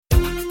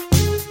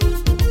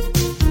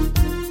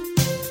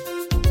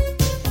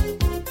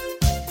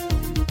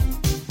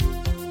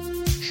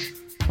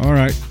All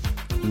right.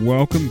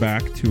 Welcome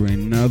back to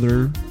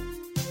another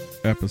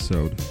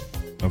episode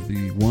of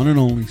the one and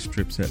only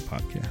Strip Set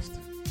Podcast.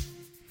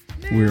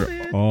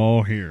 We're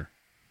all here.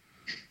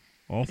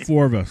 All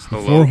four of us. The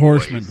Hello, four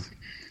horsemen. boys.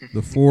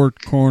 The four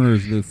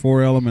corners. The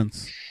four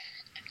elements.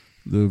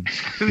 The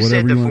Who whatever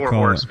said you the want four to call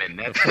horsemen?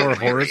 The Four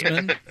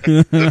Horsemen?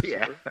 it.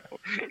 Yeah.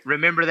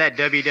 Remember that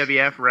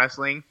WWF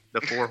wrestling,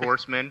 the Four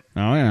Horsemen,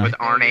 Oh, yeah. with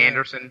Arn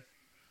Anderson,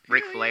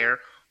 Ric Flair?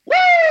 Woo!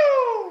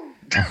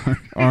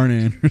 Arn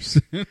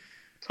Anderson.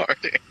 Darn.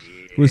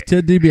 Was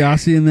Ted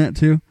DiBiase in that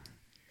too?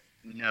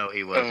 No,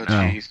 he was Oh, not.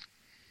 jeez.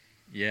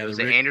 It was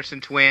the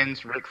Anderson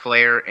twins, Ric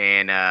Flair,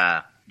 and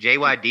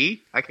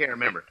JYD? I can't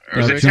remember. Or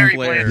was The it Terry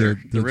junk- Blanchard?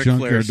 the The Ric Flair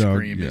junkyard dog,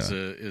 scream yeah.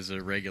 is a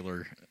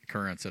regular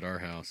occurrence at our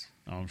house.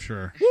 Oh, I'm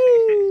sure.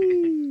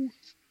 I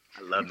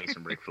love me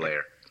some Ric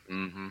Flair.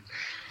 Mm-hmm.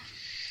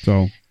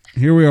 So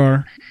here we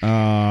are,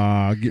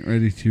 getting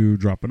ready to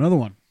drop another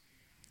one.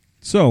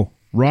 So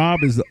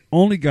Rob is the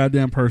only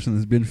goddamn person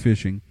that's been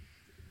fishing,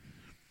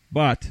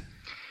 but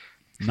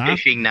not.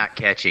 Fishing, not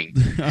catching.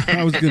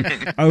 I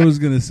was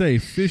gonna say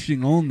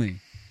fishing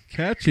only,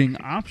 catching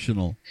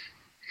optional.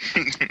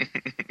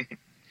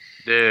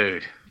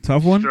 Dude,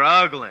 Tough one.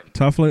 struggling.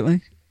 Tough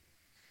lately.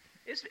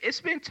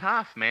 It's been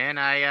tough,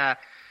 man.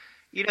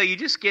 You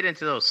just get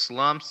into those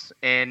slumps,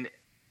 and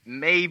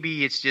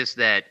maybe it's just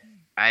that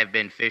I've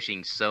been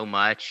fishing so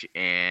much,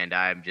 and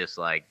I'm just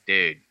like,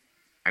 dude,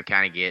 I'm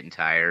kind of getting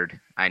tired.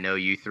 I know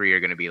you three are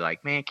gonna be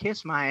like, man,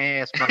 kiss my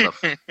ass,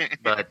 motherfucker.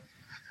 But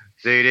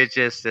dude, it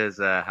just is.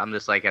 I'm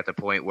just like at the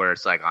point where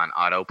it's like on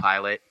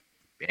autopilot,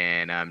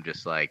 and I'm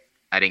just like,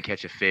 I didn't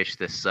catch a fish.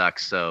 This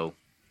sucks. So,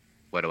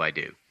 what do I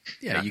do?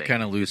 Yeah, Nothing. you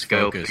kind of lose Just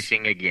go focus.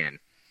 fishing again.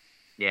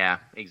 Yeah,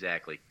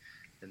 exactly.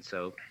 And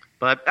so,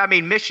 but I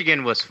mean,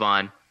 Michigan was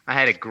fun. I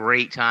had a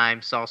great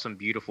time. Saw some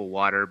beautiful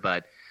water,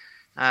 but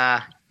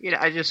I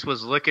just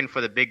was looking for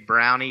the big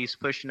brownies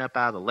pushing up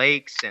out of the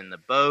lakes and the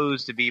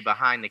bows to be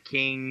behind the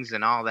kings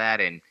and all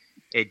that, and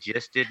it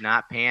just did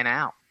not pan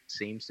out.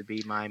 Seems to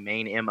be my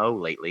main MO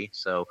lately.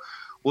 So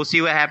we'll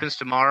see what happens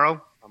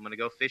tomorrow. I'm gonna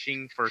go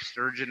fishing for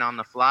sturgeon on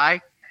the fly.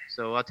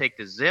 So I'll take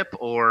the zip,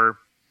 or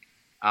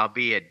I'll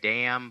be a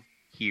damn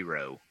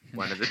hero.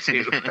 One of the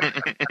two.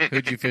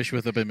 Who'd you fish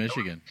with up in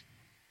Michigan?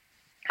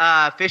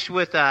 Fish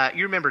with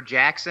you remember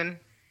Jackson?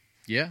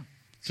 Yeah.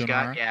 Scott?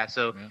 Sonora? Yeah,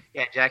 so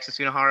Yeah. Jackson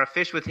Sunahara.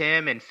 Fished with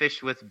him and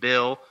fished with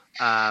Bill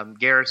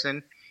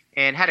Garrison,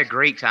 and had a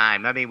great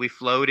time. I mean, we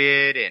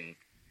floated, and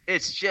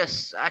it's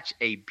just such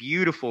a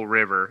beautiful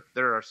river.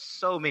 There are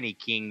so many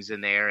kings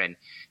in there, and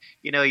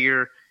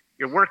you're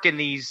working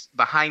these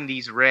behind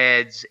these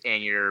reds,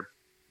 and you're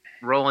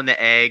rolling the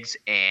eggs,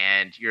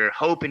 and you're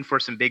hoping for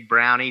some big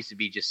brownies to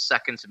be just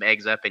sucking some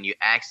eggs up, and you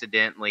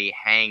accidentally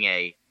hang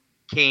a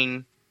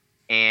king,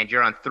 and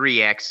you're on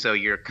 3X, so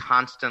you're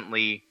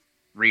constantly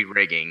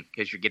re-rigging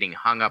because you're getting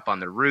hung up on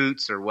the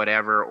roots or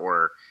whatever,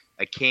 or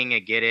a king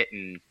would get it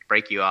and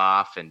break you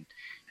off, and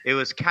it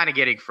was kind of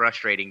getting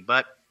frustrating,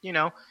 but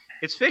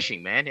it's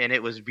fishing, man, and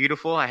it was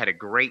beautiful. I had a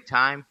great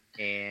time,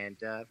 and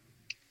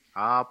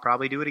I'll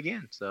probably do it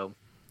again. So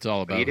It's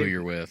all about who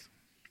you're with.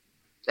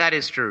 that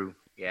is true.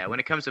 Yeah,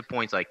 when it comes to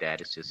points like that,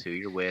 it's just who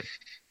you're with,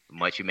 and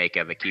what you make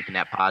of it, keeping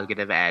that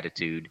positive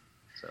attitude.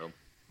 So,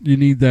 You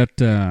need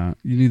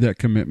that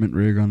commitment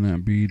rig on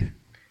that bead.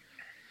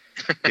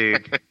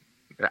 dude,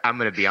 I'm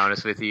going to be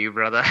honest with you,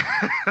 brother.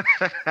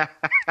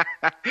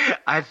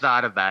 I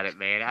thought about it,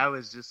 man. I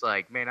was just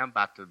like, man, I'm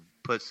about to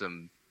put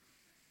some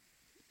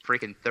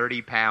freaking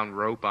 30-pound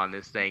rope on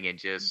this thing and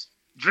just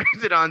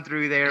drift it on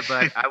through there.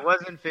 But I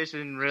wasn't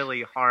fishing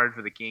really hard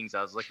for the kings.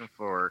 I was looking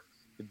for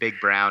the big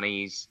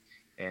brownies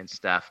and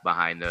stuff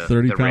behind the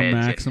 30-pound reds.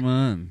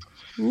 maxima. And,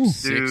 ooh.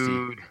 60.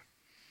 Dude.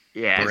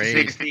 Yeah, Braid.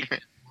 60.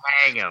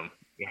 Hang them.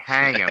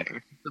 Hang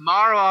them.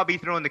 Tomorrow I'll be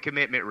throwing the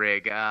commitment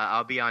rig.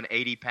 I'll be on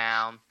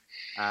 80-pound,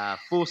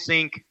 full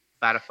sink,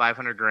 about a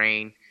 500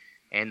 grain.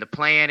 And the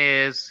plan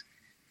is,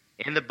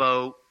 in the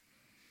boat,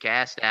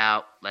 cast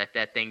out, let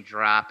that thing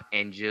drop,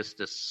 and just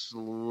a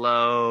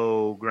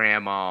slow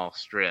grandma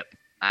strip.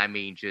 I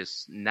mean,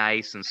 just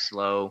nice and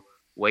slow.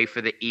 Wait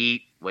for the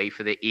eat,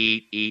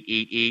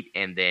 eat,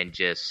 and then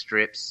just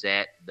strip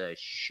set the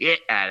shit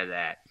out of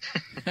that.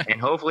 And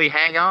hopefully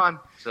hang on.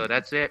 So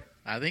that's it.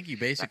 I think you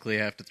basically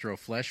have to throw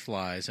flesh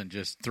flies and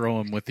just throw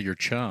them with your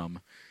chum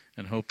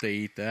and hope they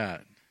eat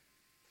that.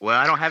 Well,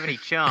 I don't have any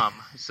chum,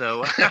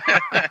 so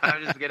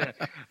I'm just going to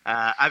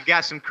I've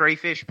got some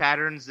crayfish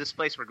patterns. This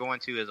place we're going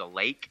to is a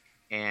lake,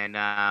 and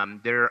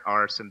there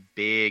are some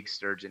big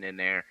sturgeon in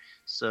there.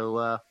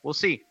 So we'll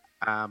see.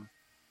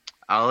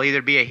 I'll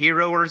either be a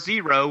hero or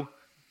zero,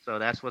 so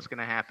that's what's going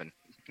to happen.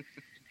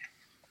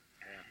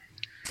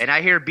 And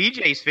I hear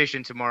BJ's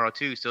fishing tomorrow,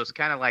 too, so it's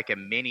kind of like a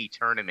mini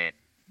tournament,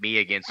 me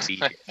against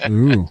BJ.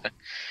 Ooh.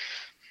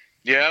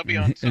 Yeah, I'll be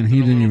on And something he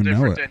a didn't little even know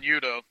different it. than you,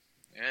 though.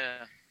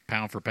 Yeah.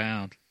 Pound for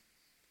pound.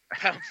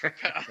 No,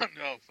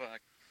 fuck.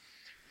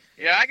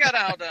 Yeah, I got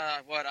out,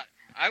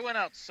 I went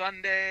out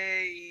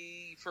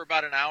Sunday for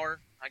about an hour.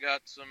 I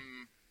got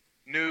some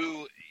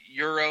new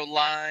Euro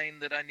line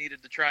that I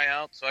needed to try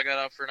out. So I got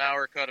out for an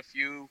hour, caught a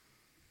few.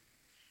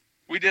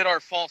 We did our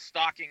fall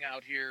stocking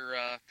out here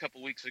a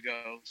couple weeks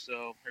ago,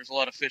 so there's a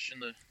lot of fish in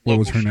the What local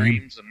was her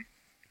name? streams.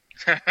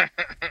 And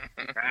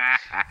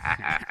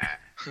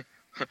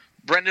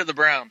Brenda the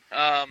Brown.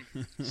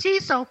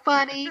 She's so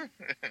funny.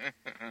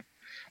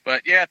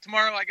 But yeah,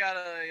 tomorrow I got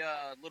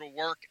a little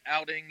work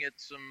outing at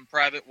some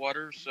private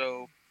waters,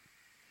 so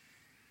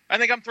I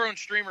think I'm throwing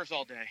streamers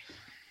all day.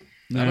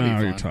 That'll be Now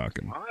you're fun.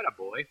 talking. All right,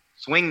 boy.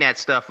 Swing that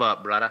stuff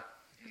up, brother.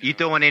 You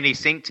throwing any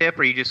sink tip,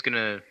 or are you just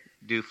gonna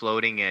do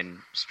floating and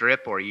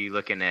strip, or are you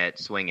looking at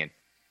swinging?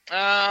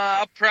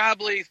 I'll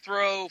probably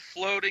throw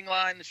floating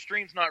line. The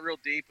stream's not real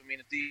deep. I mean,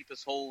 the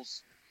deepest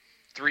hole's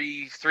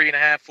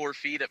 3.5, 4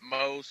 feet at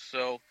most.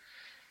 So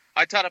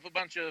I tied up a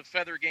bunch of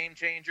feather game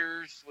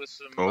changers with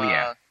some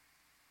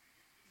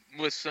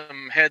with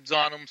some heads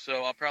on them.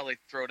 So I'll probably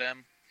throw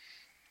them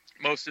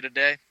most of the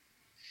day.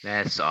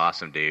 That's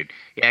awesome, dude.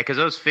 Yeah, because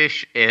those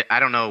fish,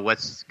 I don't know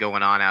what's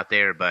going on out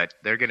there, but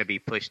they're going to be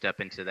pushed up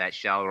into that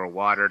shallower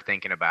water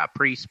thinking about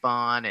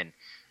pre-spawn and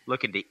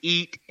looking to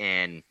eat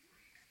and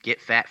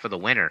get fat for the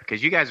winter.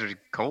 Because you guys are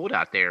cold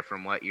out there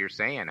from what you're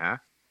saying, huh?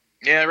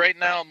 Yeah, right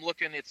now I'm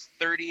looking. It's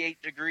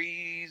 38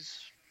 degrees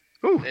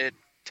Ooh. at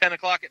 10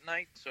 o'clock at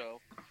night.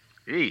 So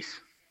Jeez.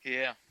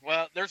 yeah,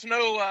 well, there's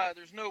no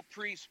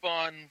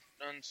pre-spawn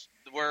on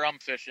where I'm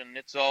fishing.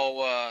 It's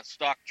all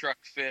stock truck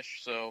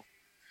fish. So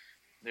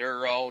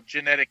they're all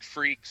genetic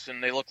freaks,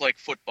 and they look like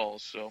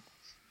footballs. So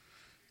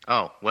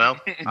Oh, well,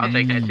 I'll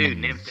take that too.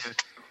 Nymphton.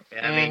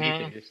 Yeah, I mean, you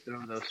can just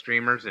throw those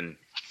streamers and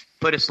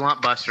put a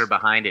slump buster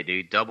behind it,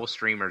 dude. Double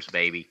streamers,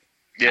 baby.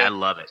 Yeah. I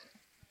love it.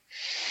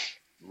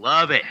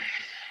 Love it.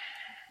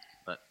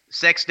 But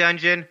sex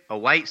dungeon, a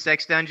white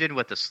sex dungeon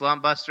with a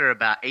slump buster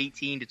about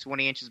 18 to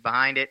 20 inches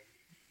behind it,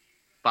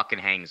 fucking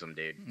hangs them,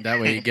 dude. That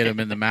way you get them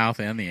in the mouth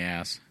and the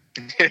ass.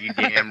 You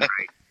damn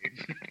right,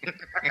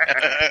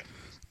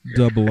 dude.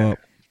 Double up.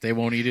 They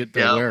won't eat it,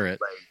 they'll wear it.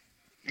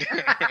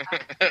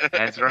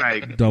 That's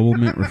right. Double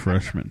mint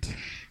refreshment.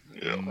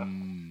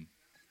 Mm.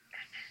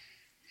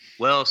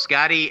 Well,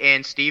 Scotty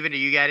and Steven,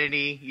 you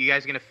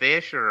guys gonna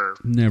fish, or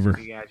Never. are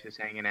you guys just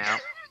hanging out?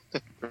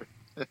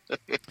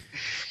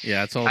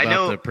 Yeah, it's all I about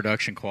know- the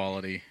production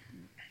quality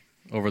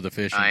over the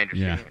fishing. I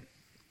understand.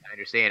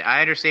 Yeah.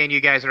 I understand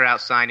you guys are out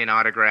signing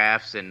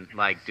autographs and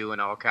like doing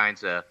all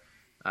kinds of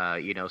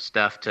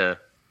stuff to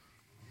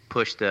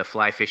push the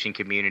fly fishing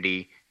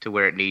community to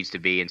where it needs to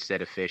be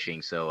instead of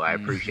fishing. So I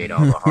appreciate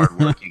all the hard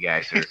work you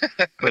guys are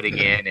putting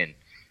in. And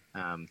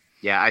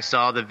I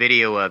saw the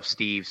video of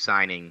Steve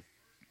signing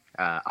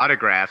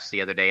autographs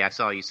the other day. I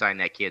saw you sign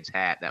that kid's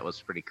hat. That was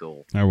pretty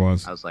cool. I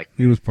was. I was like,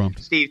 He was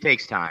pumped. Steve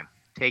takes time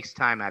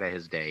out of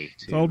his day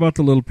It's all to about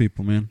the little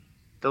people, man.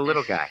 the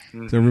little guy.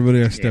 It's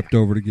everybody I stepped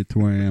over to get to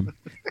where I am.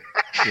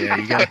 Yeah,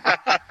 you got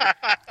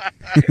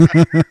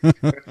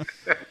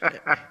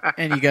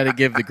and you got to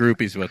give the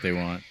groupies what they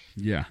want.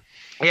 Yeah.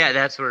 Yeah,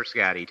 that's where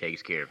Scotty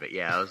takes care of it.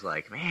 Yeah, I was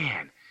like,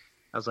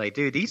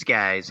 dude, these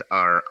guys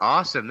are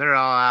awesome. They're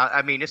all out.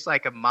 I mean, it's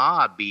like a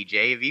mob,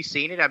 BJ. Have you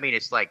seen it? I mean,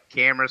 it's like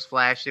cameras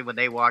flashing when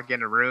they walk in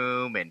the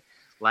room and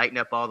lighting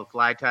up all the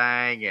fly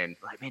tying. And,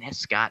 like, man, that's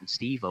Scott and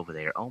Steve over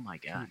there. Oh, my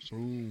gosh.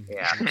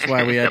 Yeah. That's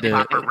why we had The to.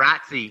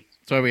 paparazzi.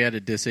 That's why we had to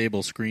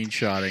disable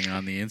screenshotting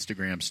on the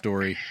Instagram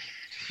story.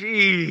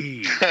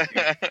 Jeez.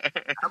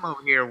 I'm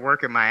over here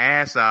working my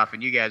ass off,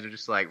 and you guys are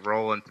just, like,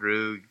 rolling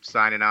through,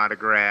 signing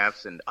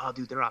autographs. And, oh,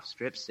 dude, they're off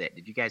strip set.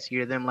 Did you guys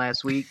hear them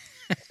last week?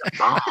 The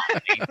bomb,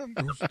 man.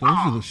 Those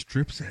are the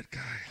strip set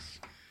guys.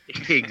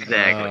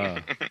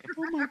 Exactly.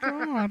 Oh, my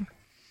God.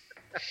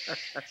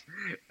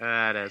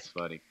 That's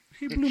funny.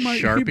 He blew my,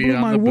 Sharpie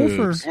on the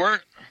woofer. boobs.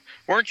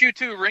 Weren't you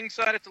two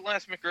ringside at the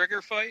last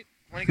McGregor fight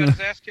when he got his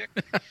ass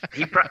kicked?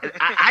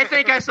 I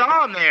think I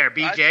saw him there,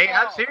 BJ. I saw.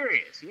 I'm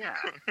serious. Yeah.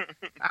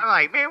 I'm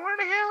like, man, where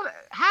the hell?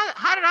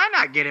 How did I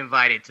not get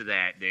invited to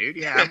that, dude?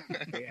 Yeah.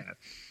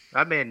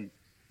 I've been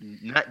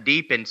nut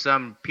deep in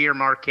some Pierre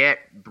Marquette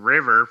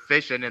river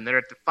fishing, and they're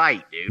at the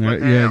fight, dude.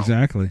 What the hell?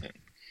 Exactly.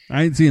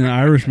 I ain't seen an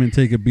Irishman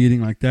take a beating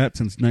like that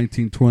since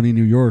 1920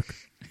 New York.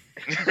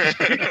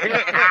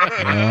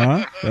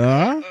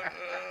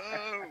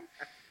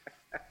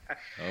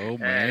 Oh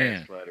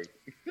man! That's funny.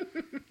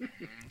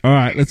 All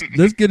right,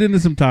 let's get into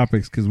some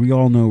topics because we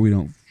all know we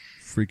don't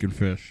freaking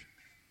fish.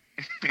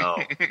 Oh,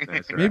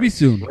 that's right. Maybe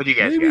soon. What do you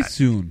guys Maybe got?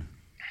 soon.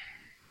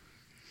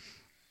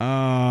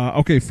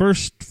 Okay,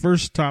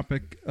 first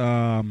topic.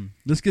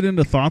 Let's get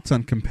into thoughts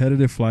on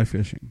competitive fly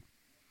fishing.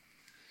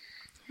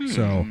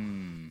 So,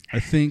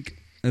 I think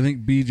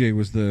BJ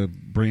was the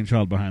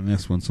brainchild behind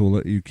this one, so we'll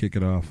let you kick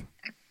it off.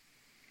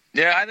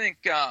 Yeah, I think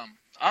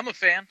I'm a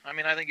fan. I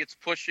mean, I think it's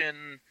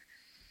pushing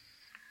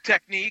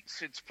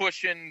techniques, it's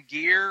pushing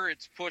gear,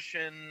 it's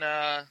pushing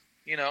the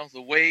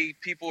way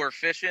people are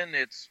fishing.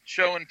 It's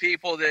showing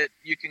people that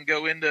you can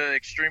go into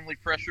extremely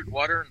pressured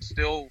water and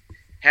still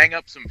hang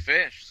up some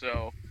fish.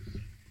 So,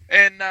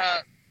 and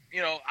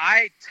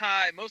I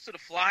tie most of the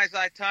flies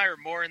I tie are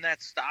more in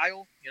that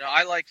style.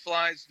 I like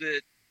flies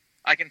that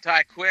I can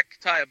tie quick,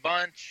 tie a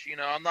bunch. You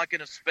know, I'm not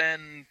going to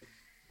spend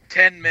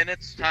 10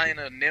 minutes tying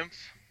a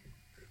nymph.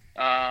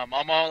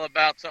 I'm all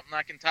about something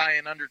I can tie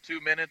in under 2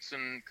 minutes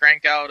and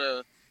crank out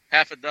a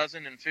half a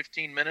dozen in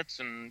 15 minutes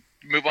and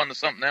move on to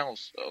something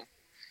else.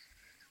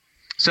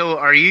 So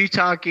are you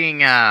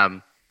talking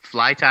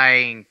fly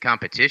tying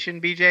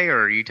competition, BJ,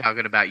 or are you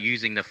talking about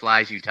using the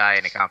flies you tie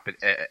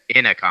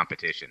in a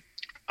competition?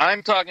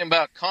 I'm talking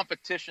about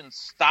competition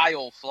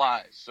style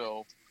flies.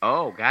 So,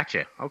 oh,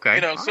 gotcha. Okay.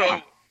 You know,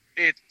 so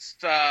it's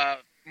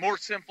more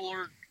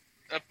simpler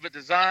of a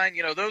design.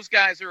 You know, those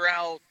guys are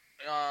out.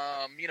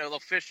 You know, they'll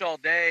fish all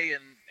day,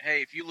 and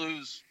hey, if you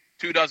lose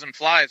 24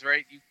 flies,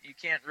 right, you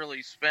can't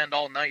really spend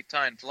all night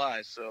tying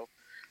flies. So,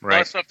 a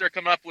lot of stuff they're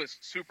coming up with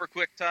super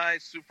quick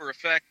ties, super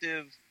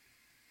effective,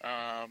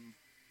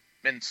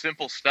 and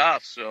simple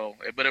stuff. So,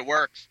 but it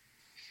works.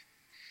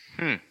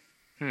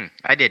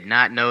 I did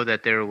not know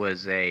that there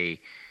was a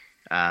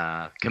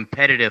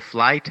competitive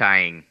fly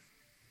tying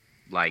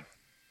like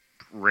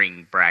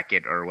ring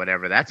bracket or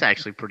whatever. That's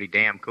actually pretty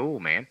damn cool,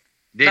 man.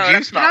 Did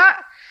you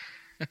not?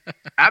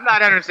 I'm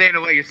not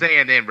understanding what you're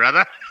saying then,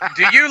 brother.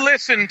 Do you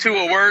listen to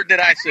a word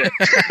that I said?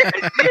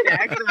 I did.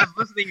 Actually, I was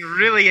listening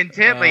really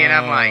intently, and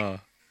I'm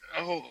like,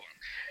 oh.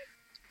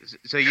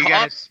 So you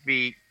got to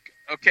speak.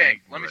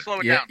 Okay, let me slow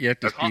it down. You have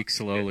to speak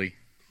slowly.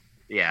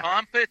 Yeah.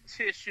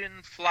 Competition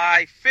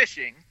fly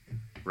fishing.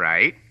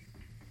 Right.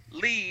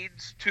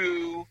 Leads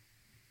to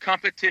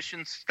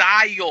competition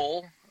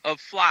style of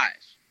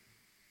flies.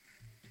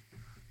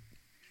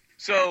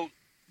 So,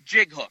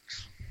 jig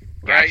hooks.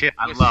 Gotcha. Right?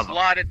 I with love them.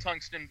 slotted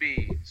tungsten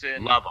beads.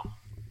 And love them.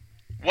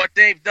 what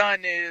they've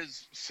done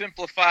is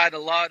simplified a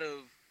lot of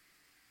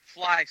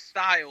fly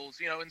styles.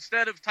 You know,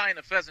 instead of tying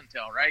a pheasant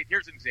tail, right?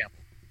 Here's an example.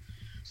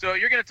 So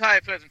you're going to tie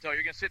a pheasant tail.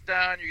 You're going to sit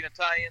down. You're going to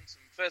tie in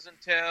some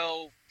pheasant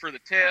tail for the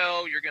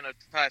tail. You're going to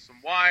tie some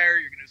wire.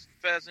 You're going to do some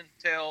pheasant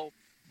tail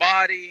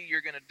body.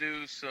 You're going to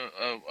do some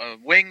a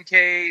wing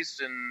case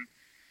and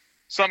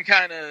some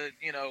kind of,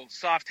 you know,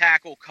 soft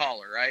hackle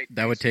collar, right?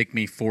 That would take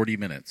me 40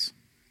 minutes.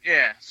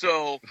 Yeah,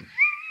 so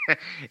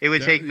it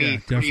would take me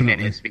 3 definitely.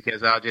 minutes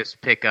because I'll just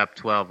pick up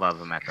 12 of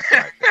them at the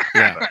start.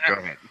 Yeah. But go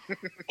ahead.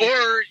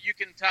 or you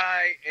can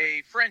tie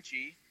a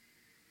Frenchie,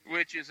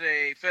 which is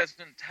a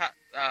pheasant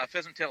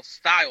tail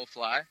style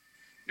fly.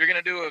 You're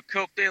going to do a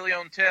Coq de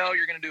Leon tail.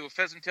 You're going to do a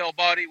pheasant tail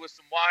body with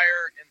some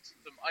wire and some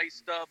ice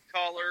stub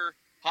collar.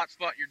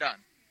 Hotspot, you're done.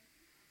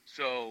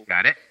 So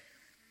Got it.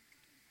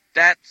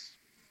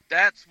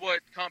 That's what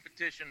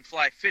competition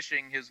fly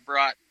fishing has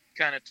brought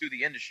kind of to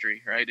the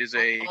industry, right? Is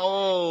a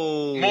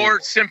more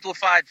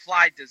simplified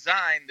fly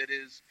design that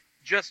is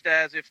just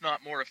as, if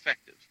not more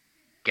effective.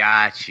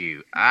 Got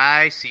you.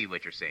 I see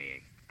what you're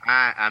saying.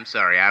 I'm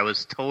sorry. I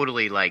was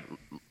totally like.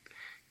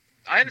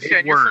 I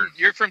understand.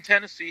 You're from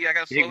Tennessee. I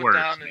got to slow it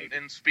down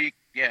and speak.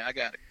 Yeah, I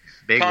got it.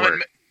 Big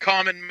word.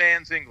 Common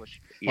man's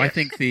English. Well, I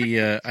think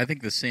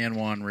the San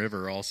Juan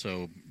River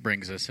also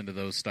brings us into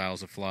those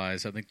styles of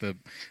flies. I think the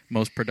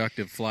most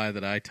productive fly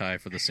that I tie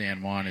for the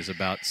San Juan is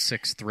about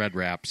 6 thread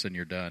wraps, and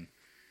you're done.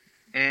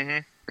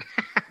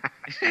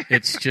 Mm-hmm.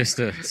 It's just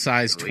a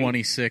size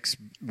 26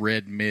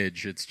 red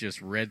midge. It's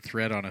just red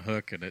thread on a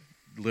hook, and it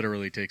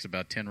literally takes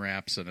about 10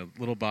 wraps and a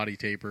little body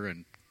taper,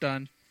 and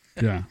done.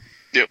 Yeah.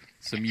 Yep.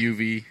 Some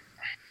UV.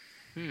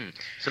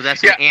 So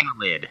that's an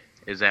annelid.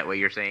 Is that what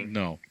you're saying?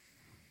 No.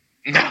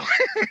 No.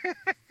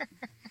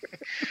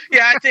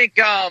 Yeah, I think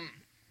a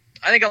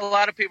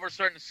lot of people are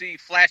starting to see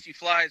flashy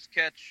flies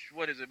catch,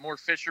 more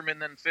fishermen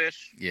than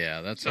fish.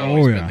 Yeah, that's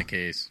always been the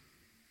case.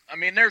 I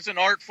mean, there's an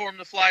art form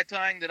to fly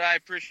tying that I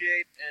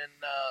appreciate,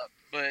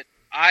 but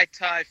I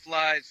tie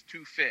flies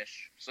to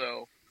fish.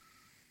 So,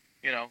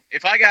 you know,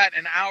 if I got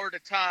an hour to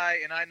tie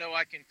and I know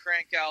I can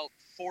crank out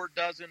 4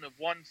 dozen of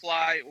one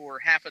fly or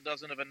half a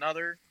dozen of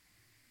another,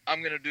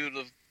 I'm going to do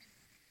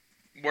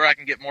where I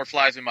can get more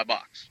flies in my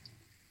box.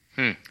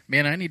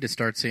 Man, I need to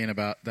start saying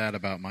about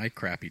my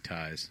crappy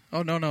ties.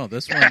 Oh no,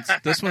 this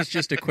one's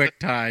just a quick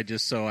tie,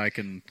 just so I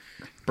can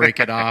break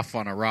it off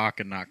on a rock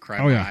and not cry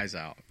my eyes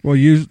out. Well,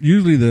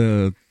 usually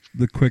the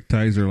quick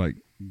ties are like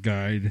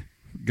guide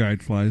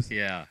flies.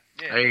 Yeah.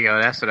 There you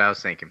go. That's what I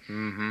was thinking.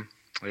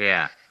 Mm-hmm.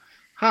 Yeah.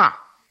 Huh.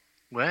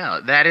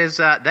 Well, that is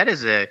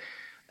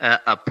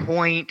a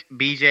point,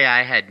 BJ,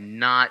 I had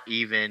not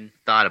even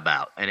thought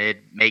about, and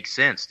it makes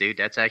sense, dude.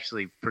 That's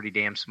actually pretty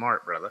damn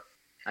smart, brother.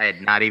 I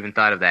had not even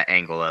thought of that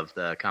angle of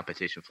the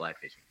competition fly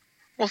fishing.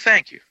 Well,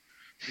 thank you.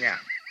 Yeah.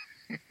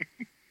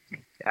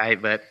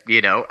 But, you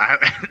know,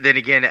 then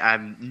again,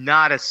 I'm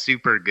not a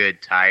super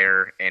good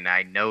tyer, and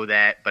I know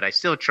that, but I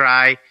still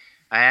try.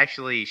 I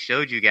actually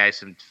showed you guys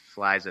some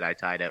flies that I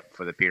tied up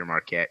for the Peter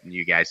Marquette, and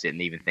you guys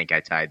didn't even think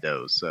I tied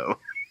those, so.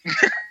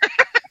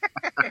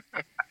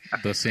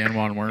 The San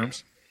Juan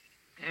worms?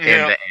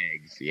 And the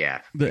eggs,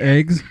 yeah. The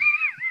eggs?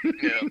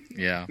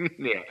 Yeah.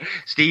 Yeah.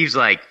 Steve's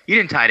like, you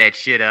didn't tie that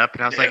shit up.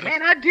 And I was like,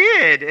 man, I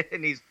did.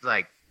 And he's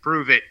like,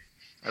 prove it.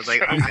 I was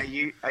like,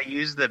 I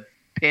used the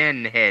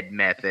pinhead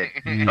method.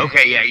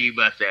 Okay, yeah, you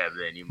must have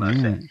then. You must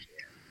have.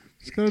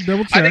 Just gotta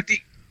double check.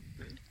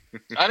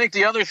 I think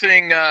the other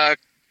thing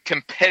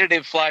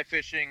competitive fly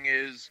fishing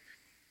is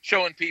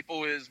showing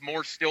people is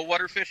more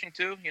stillwater fishing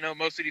too. You know,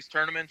 most of these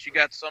tournaments, you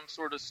got some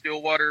sort of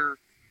stillwater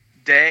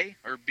day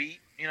or beat.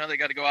 You know, they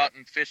got to go out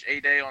and fish a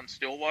day on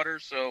stillwater.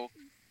 So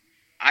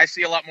I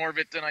see a lot more of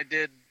it than I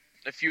did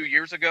a few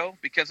years ago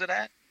because of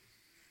that.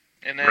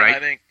 And then Right. I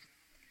think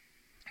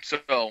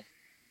so.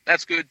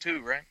 That's good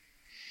too, right?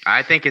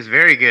 I think it's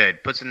very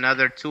good. Puts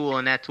another tool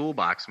in that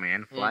toolbox,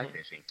 man. Fly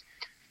fishing.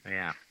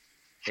 Yeah.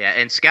 Yeah,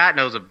 and Scott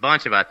knows a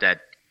bunch about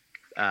that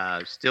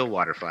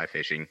stillwater fly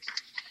fishing.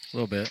 A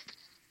little bit.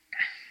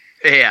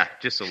 Yeah,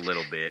 just a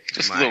little bit.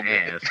 Just a My little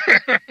bit. ass.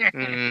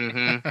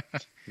 Mm-hmm.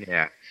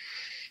 Yeah.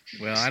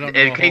 Well, I don't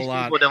know In a case whole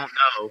lot. people don't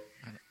know,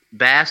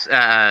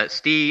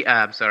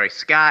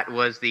 Scott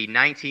was the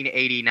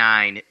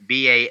 1989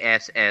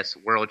 BASS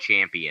World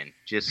Champion.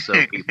 Just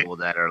so people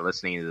that are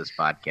listening to this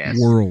podcast,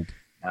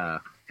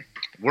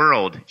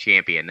 World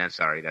Champion. That's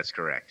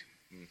correct.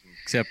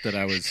 Except that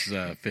I was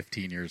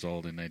 15 years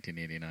old in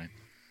 1989.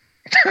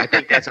 I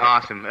think that's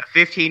awesome. A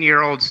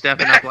 15-year-old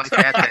stepping up like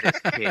that is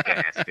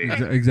kick-ass,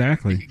 dude.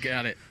 Exactly. You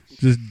got it.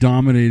 Just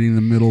dominating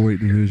the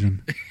middleweight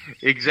division.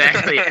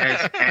 Exactly,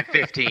 at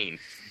 15.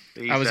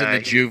 I was in the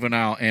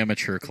juvenile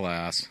amateur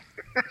class.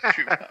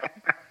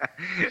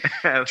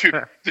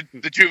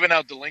 The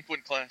juvenile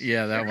delinquent class.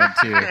 Yeah, that one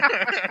too.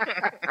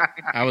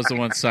 I was the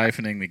one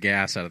siphoning the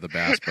gas out of the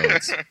bass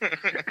boats.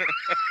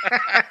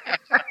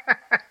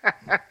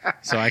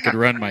 So I could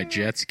run my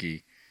jet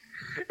ski.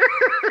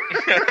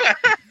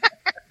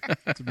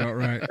 That's about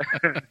right.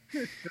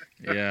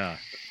 Yeah.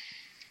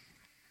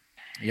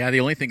 Yeah, the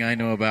only thing I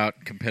know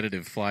about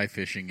competitive fly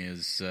fishing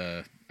is,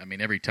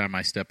 every time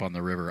I step on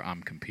the river,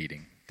 I'm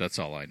competing. That's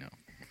all I know.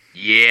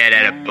 Yeah,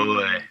 that a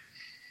boy.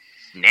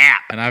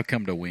 Snap. And I've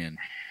come to win.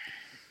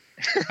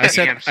 I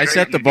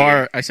set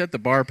the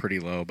bar pretty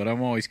low, but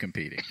I'm always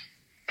competing.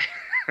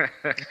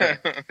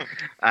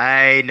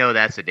 I know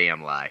that's a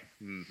damn lie.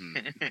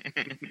 Mm-hmm.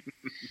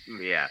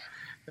 Yeah.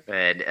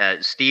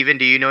 And Steven,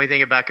 do you know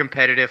anything about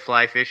competitive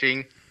fly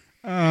fishing?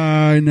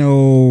 I know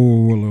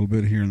a little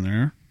bit here and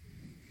there.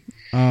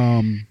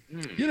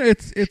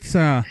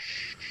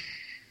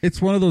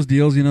 It's one of those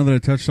deals, that I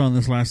touched on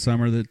this last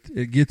summer that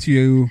it gets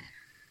you.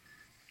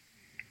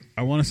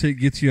 I want to say it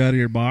gets you out of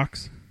your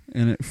box,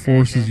 and it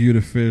forces you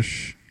to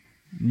fish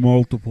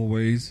multiple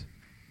ways.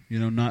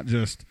 Not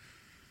just.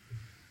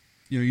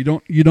 You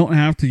don't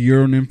have to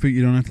Euro nymph it.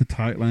 You don't have to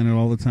tight line it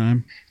all the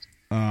time.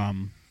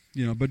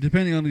 But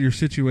depending on your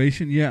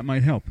situation, yeah, it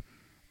might help.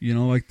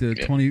 Like the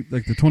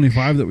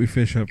 25 that we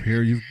fish up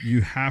here,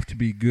 you have to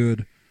be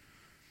good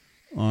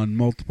on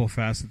multiple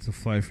facets of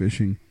fly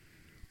fishing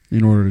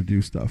in order to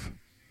do stuff.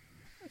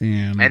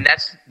 And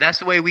that's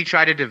the way we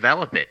try to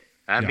develop it.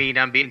 I mean,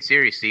 I'm being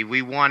serious, Steve.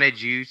 We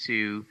wanted you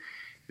to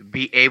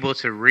be able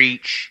to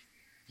reach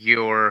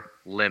your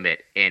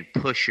limit and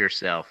push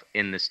yourself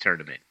in this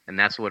tournament, and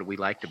that's what we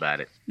liked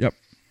about it. Yep.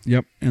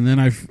 And then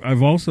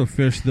I've also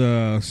fished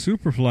the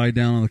Superfly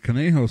down on the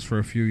Conejos for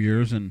a few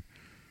years, and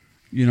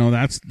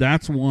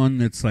that's one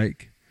that's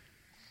like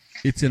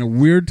it's in a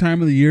weird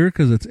time of the year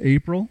because it's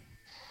April,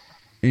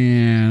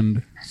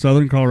 and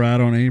southern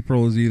Colorado in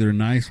April is either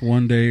nice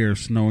one day or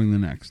snowing the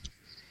next,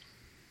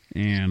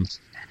 and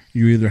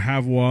you either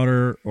have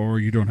water or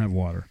you don't have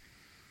water.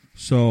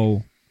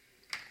 So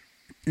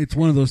it's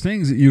one of those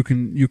things that you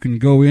can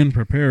go in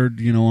prepared.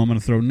 I'm going to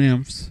throw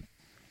nymphs,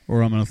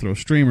 or I'm going to throw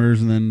streamers,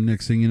 and then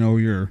next thing you know,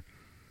 you're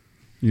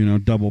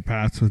double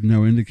pats with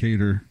no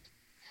indicator.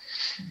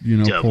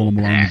 Pull them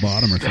along the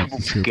bottom or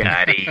something stupid.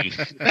 Scotty.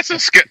 That's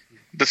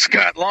the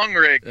Scott Long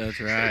rig.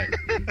 That's right.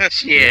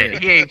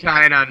 Shit, he ain't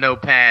counting on no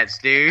pads,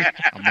 dude.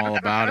 I'm all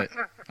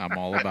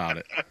about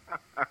it.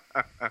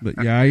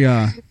 But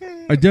yeah,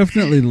 I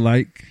definitely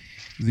like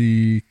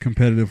the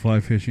competitive fly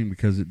fishing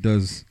because it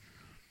does.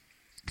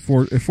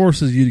 It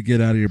forces you to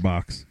get out of your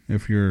box.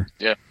 If you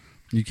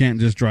can't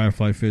just dry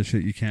fly fish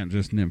it, you can't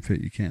just nymph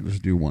it, you can't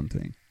just do one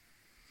thing.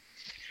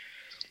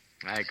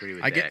 I agree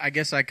with that. I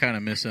guess I kind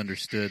of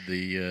misunderstood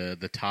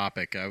the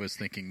topic. I was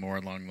thinking more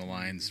along the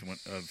lines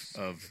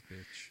of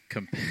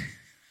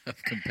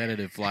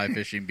competitive fly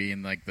fishing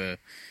being like the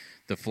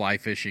fly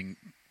fishing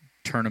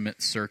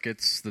tournament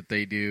circuits that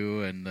they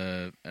do and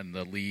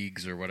the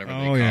leagues or whatever they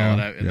call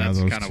it. That's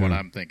kind of what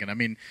I'm thinking. I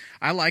mean,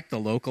 I like the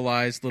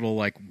localized little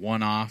like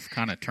one-off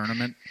kind of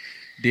tournament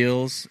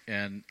deals,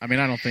 and I mean,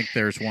 I don't think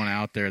there's one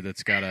out there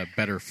that's got a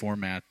better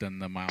format than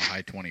the Mile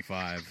High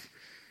 25.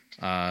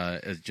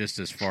 Just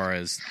as far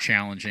as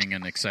challenging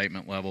and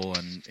excitement level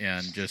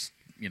and just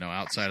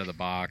outside of the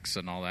box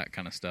and all that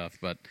kind of stuff.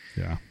 But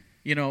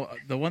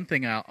the one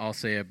thing I'll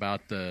say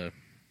about the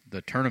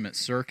tournament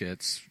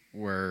circuits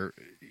where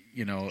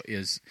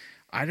is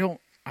I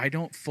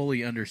don't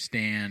fully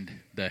understand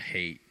the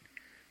hate.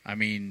 I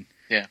mean,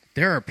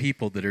 there are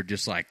people that are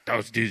just like,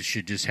 those dudes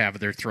should just have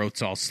their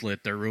throats all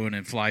slit. They're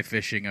ruining fly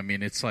fishing. I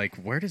mean, it's like,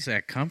 where does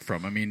that come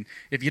from? I mean,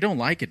 if you don't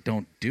like it,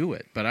 don't do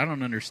it. But I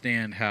don't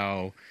understand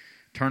how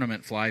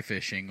tournament fly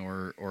fishing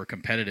or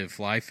competitive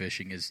fly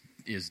fishing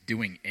is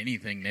doing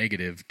anything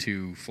negative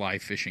to fly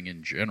fishing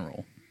in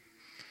general.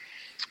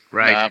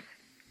 Right.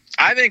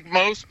 I think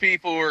most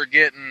people's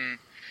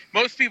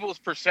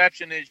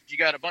perception is you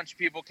got a bunch of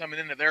people coming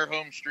into their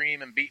home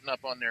stream and beating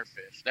up on their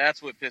fish.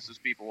 That's what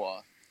pisses people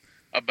off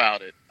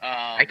about it.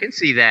 I can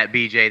see that,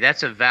 BJ.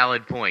 That's a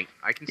valid point.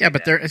 I can see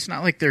but it's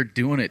not like they're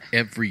doing it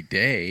every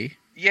day.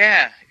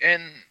 Yeah,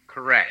 and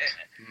correct.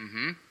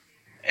 Mm-hmm.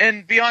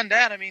 And beyond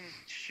that, I mean,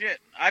 shit,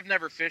 I've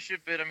never fished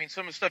it, but I mean,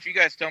 some of the stuff you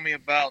guys tell me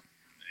about,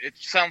 it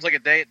sounds like a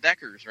day at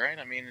Decker's, right?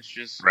 I mean, it's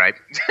just right.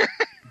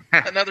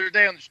 Another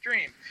day on the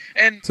stream.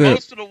 And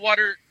most of the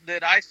water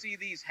that I see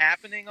these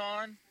happening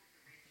on,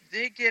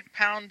 they get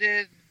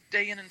pounded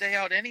day in and day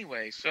out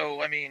anyway.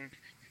 So, I mean,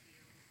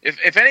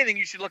 if anything,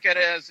 you should look at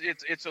it as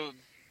it's an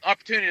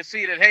opportunity to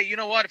see that, hey, you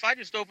know what? If I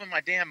just open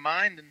my damn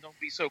mind and don't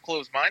be so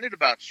closed-minded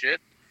about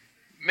shit,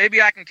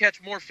 maybe I can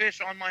catch more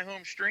fish on my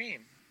home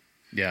stream.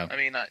 Yeah. I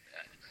mean,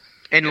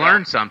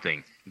 learn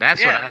something.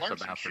 That's what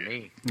that's about for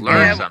me.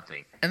 Learn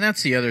something. And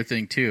that's the other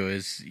thing too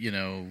is,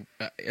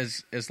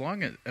 as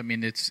long as, I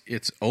mean,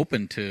 it's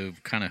open to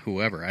kind of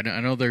whoever. I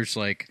know there's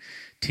like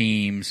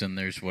teams and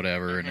there's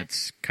whatever, and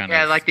it's kind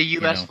of like the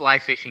U.S. fly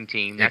fishing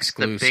team. That's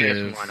exclusive, the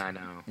biggest one I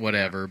know.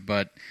 Whatever,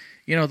 but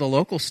the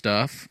local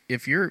stuff.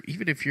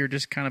 Even if you're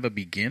just kind of a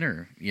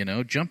beginner,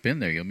 jump in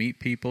there. You'll meet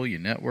people, you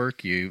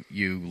network, you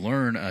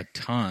learn a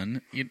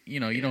ton.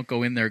 You don't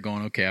go in there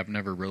going, okay, haven't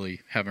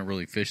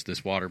really fished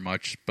this water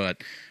much,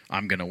 but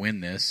I'm going to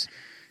win this.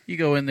 You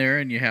go in there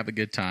and you have a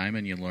good time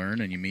and you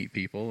learn and you meet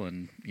people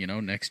and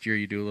next year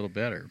you do a little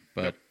better.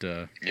 But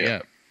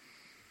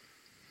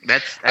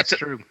that's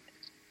true.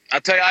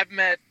 I'll tell you, I've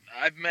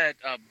met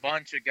a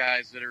bunch of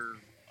guys that are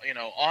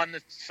on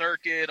the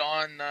circuit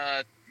on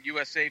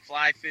USA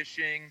fly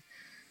fishing,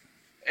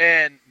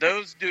 and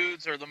those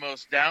dudes are the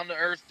most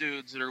down-to-earth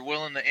dudes that are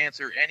willing to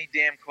answer any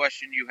damn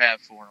question you have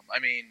for them. I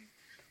mean,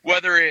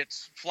 whether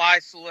it's fly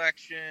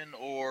selection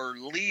or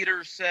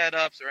leader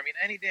setups or, I mean,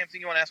 any damn thing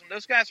you want to ask them,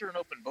 those guys are an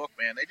open book,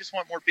 man. They just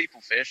want more people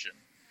fishing.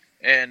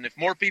 And if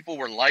more people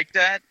were like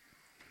that,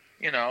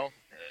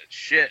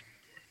 shit,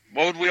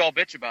 what would we all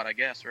bitch about, I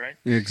guess, right?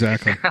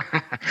 Exactly.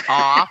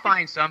 I'll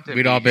find something.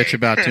 We'd all bitch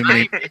about too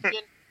many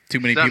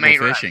people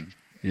fishing. Right.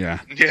 Yeah.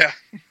 Yeah.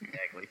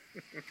 Exactly.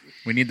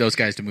 We need those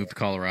guys to move to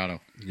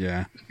Colorado.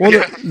 Yeah. Well,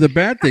 the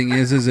bad thing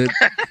is that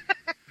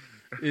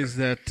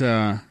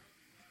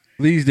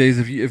these days,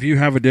 if you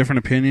have a different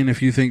opinion,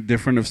 if you think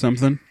different of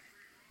something,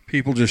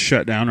 people just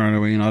shut down right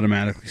away and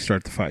automatically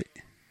start the fight.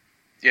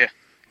 Yeah.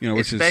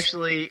 Which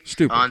especially is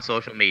stupid. On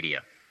social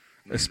media.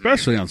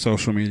 Especially on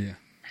social media.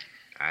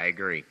 I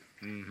agree.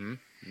 Mm-hmm.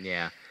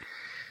 Yeah.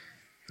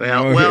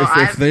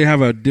 If they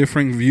have a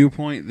differing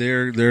viewpoint,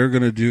 they're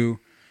going to do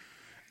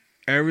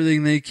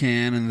everything they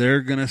can, and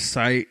they're going to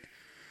cite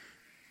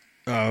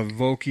a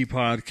Vokey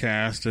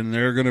podcast, and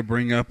they're going to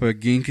bring up a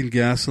Gink and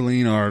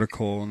Gasoline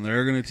article, and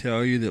they're going to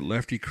tell you that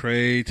Lefty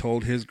Cray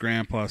told his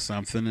grandpa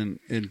something,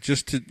 and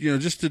just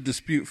to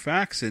dispute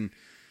facts, and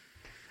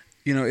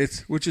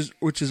it's which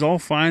is all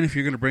fine if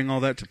you're going to bring all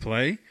that to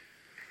play,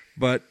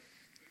 but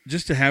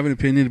just to have an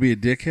opinion to be a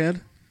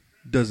dickhead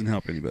doesn't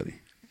help anybody.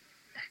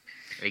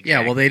 Exactly.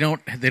 Yeah, well, they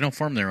don't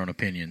form their own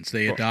opinions;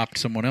 they adopt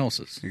someone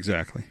else's.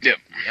 Exactly. Yep.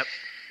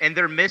 And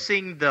they're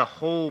missing the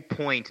whole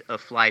point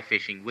of fly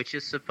fishing, which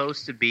is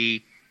supposed to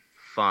be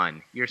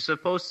fun. You're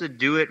supposed to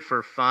do it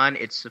for fun.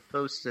 It's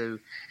supposed to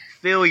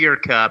fill your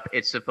cup.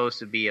 It's supposed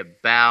to be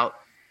about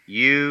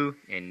you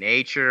and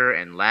nature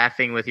and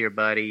laughing with your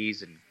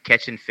buddies and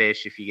catching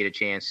fish if you get a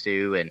chance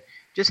to and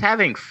just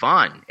having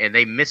fun. And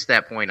they missed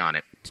that point on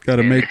it. It's got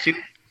to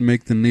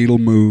make the needle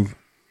move.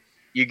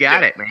 You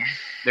got it, man.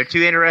 They're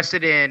too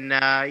interested in,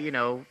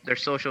 their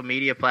social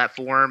media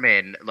platform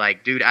and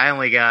like, dude, I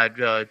only got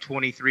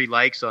 23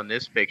 likes on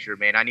this picture,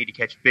 man. I need to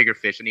catch bigger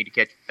fish. I need to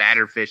catch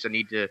fatter fish. I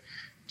need to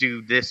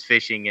do this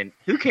fishing. And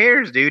who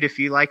cares, dude, if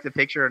you like the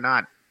picture or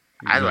not?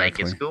 Exactly. I like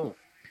it. It's cool.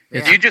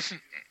 Yeah.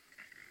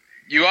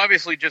 You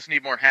obviously just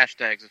need more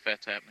hashtags if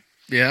that's happening.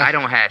 Yeah. I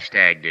don't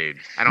hashtag, dude.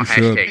 I don't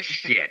hashtag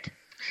shit.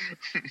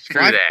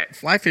 Screw that.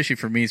 Fly fishing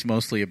for me is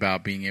mostly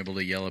about being able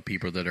to yell at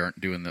people that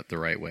aren't doing that the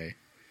right way.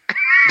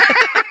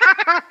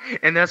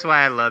 And that's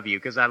why I love you,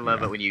 because I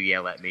love it when you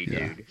yell at me,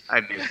 dude.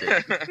 I miss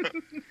it.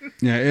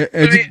 Yeah,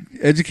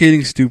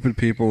 educating stupid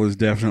people is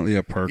definitely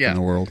a perk in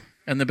the world.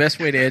 And the best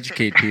way to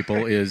educate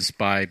people is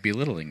by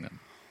belittling them.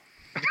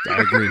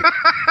 I agree.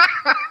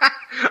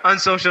 On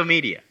social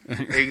media.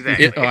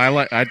 Exactly.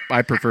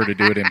 I prefer to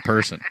do it in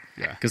person.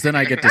 Yeah. Because then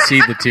I get to see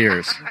the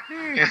tears.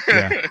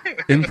 Yeah.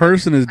 In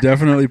person is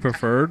definitely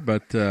preferred,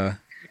 but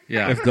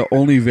if the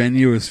only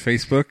venue is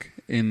Facebook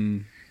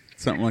in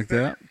something like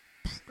that,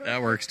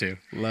 that works too.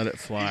 Let it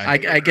fly.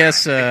 I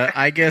guess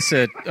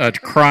a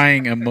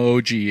crying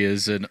emoji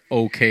is an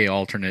okay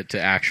alternate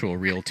to actual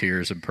real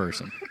tears in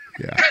person.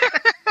 Yeah.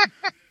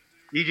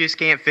 You just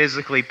can't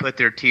physically put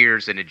their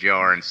tears in a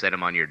jar and set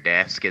them on your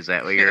desk. Is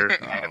that what you're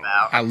talking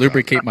about? I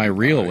lubricate my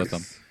reel with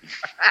them.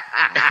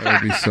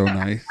 That would be so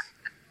nice.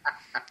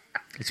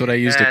 That's what I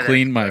use to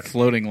clean my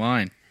floating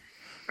line.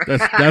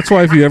 That's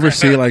why if you ever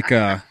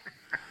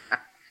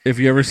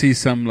see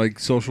some like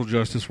social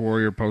justice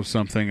warrior post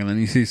something, and then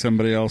you see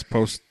somebody else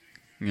post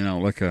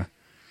like a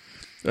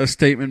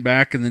statement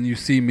back, and then you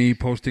see me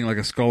posting like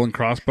a skull and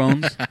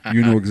crossbones,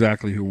 you know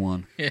exactly who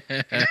won.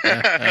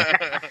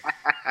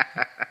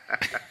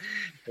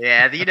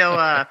 Yeah,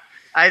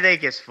 I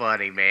think it's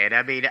funny, man.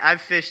 I mean,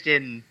 I've fished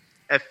in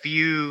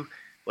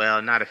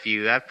not a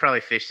few. I've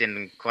probably fished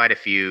in quite a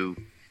few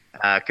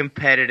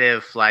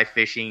competitive fly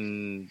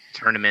fishing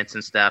tournaments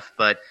and stuff,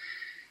 but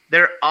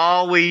they're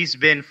always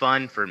been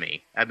fun for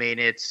me. I mean,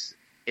 it's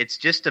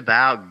just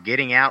about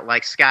getting out,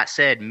 like Scott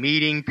said,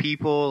 meeting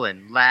people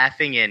and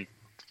laughing. And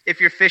if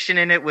you're fishing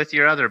in it with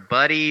your other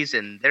buddies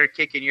and they're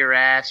kicking your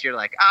ass, you're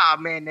like, oh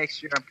man,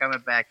 next year I'm coming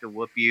back to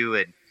whoop you.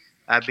 And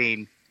I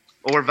mean,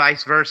 or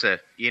vice versa.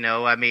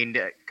 I mean,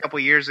 a couple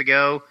years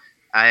ago,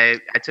 I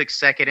took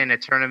second in a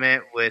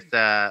tournament with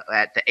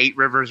at the 8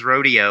 Rivers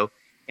Rodeo,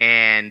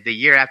 and the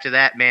year after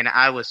that, man,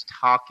 I was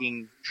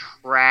talking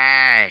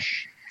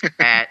trash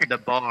at the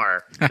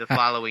bar the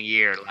following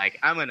year. Like,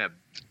 I'm gonna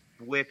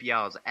whip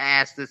y'all's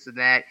ass, this and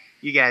that.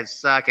 You guys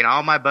suck, and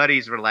all my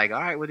buddies were like, "All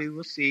right,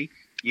 we'll see."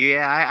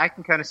 Yeah, I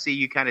can kind of see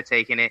you kind of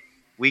taking it.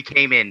 We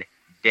came in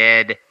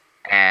dead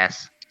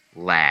ass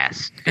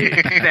last, dude,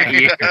 that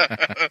year.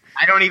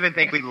 I don't even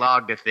think we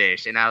logged a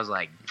fish, and I was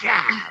like,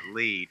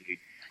 golly, dude.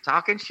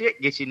 Talking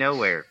shit gets you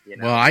nowhere.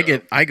 Well, I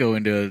go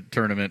into a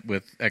tournament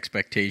with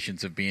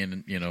expectations of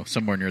being,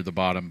 somewhere near the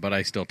bottom, but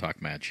I still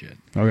talk mad shit.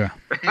 Oh yeah,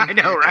 I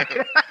know,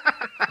 right?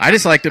 I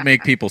just like to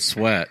make people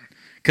sweat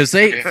because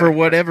for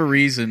whatever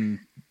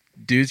reason,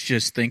 dudes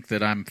just think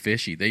that I'm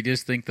fishy. They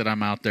just think that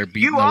I'm out there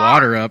beating the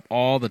water up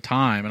all the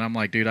time, and I'm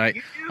like, dude,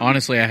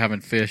 honestly, I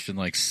haven't fished in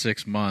like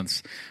 6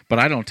 months, but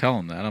I don't tell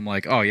them that. I'm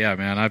like, oh yeah,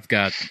 man,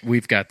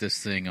 we've got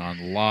this thing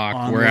on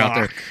lock. We're out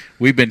there.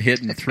 We've been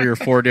hitting 3 or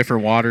 4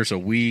 different waters a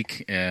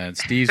week, and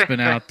Steve's been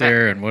out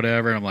there and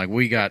whatever. I'm like,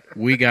 we got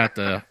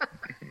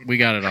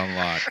it on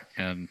lock,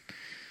 and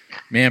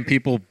man,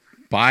 people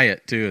buy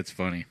it too. It's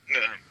funny,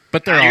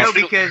 but they're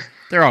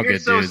all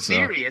good so dudes.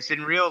 Serious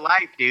in real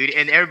life, dude,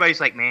 and everybody's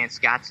like, "Man,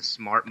 Scott's a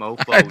smart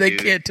mofo." They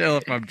can't tell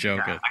if I'm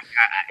joking.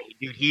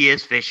 Dude, he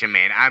is fishing,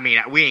 man. I mean,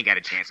 we ain't got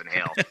a chance in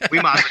hell.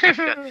 We might as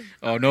well.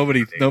 Oh,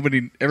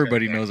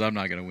 everybody knows I'm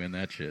not going to win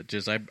that shit.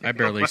 Just I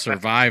barely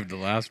survived the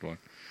last one.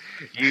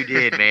 You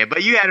did, man,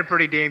 but you had a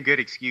pretty damn good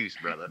excuse,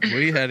 brother.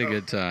 We had a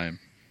good time,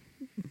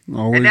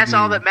 and that's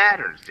all that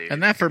matters, dude.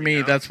 And that for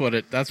me, that's what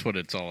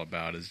it's all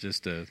about. Is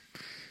just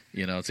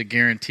it's a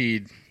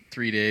guaranteed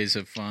 3 days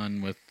of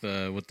fun with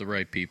the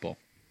right people.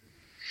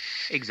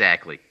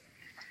 Exactly.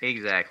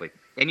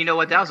 And you know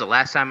what? That was the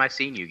last time I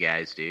seen you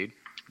guys, dude.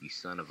 You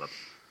son of a...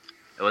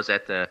 It was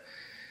at the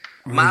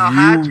Mile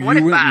High 25. You went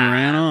and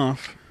ran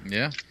off.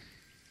 Yeah.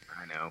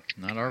 I know.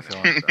 Not our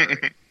fault.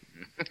 Sorry.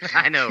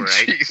 I know,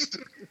 right?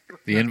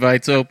 The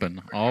invite's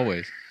open,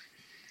 always.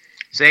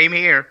 Same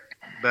here.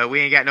 But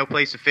we ain't got no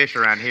place to fish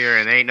around here,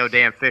 and there ain't no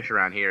damn fish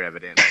around here,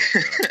 evidently.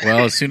 So.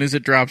 Well, as soon as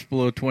it drops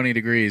below 20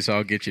 degrees,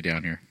 I'll get you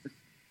down here.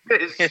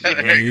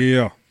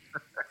 Yeah.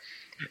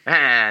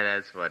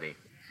 That's funny.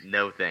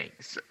 No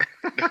thanks.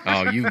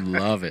 Oh, you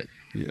love it.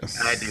 Yes.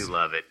 I do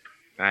love it.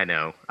 I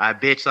know. I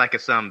bitch like a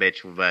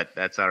sumbitch, but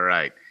that's all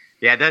right.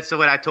 Yeah, that's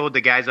what I told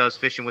the guys I was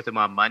fishing with them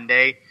on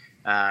Monday.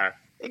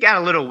 It got a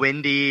little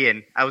windy,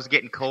 and I was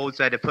getting cold,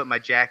 so I had to put my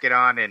jacket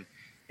on.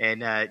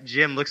 And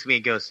Jim looks at me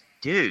and goes,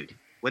 dude,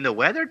 when the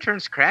weather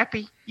turns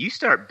crappy, you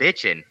start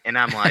bitching. And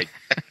I'm like,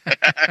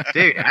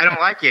 dude, I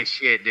don't like this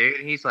shit, dude.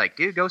 And he's like,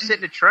 dude, go sit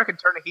in the truck and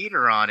turn the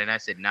heater on. And I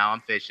said, no,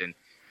 I'm fishing.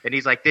 And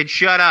he's like, then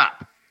shut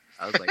up.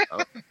 I was like,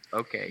 oh,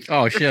 okay.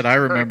 Oh shit! I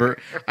remember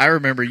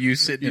you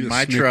sitting in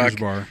my truck.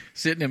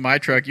 Sitting in my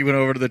truck, you went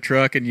over to the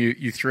truck and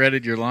you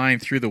threaded your line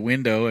through the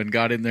window and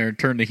got in there and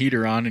turned the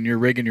heater on, and you're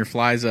rigging your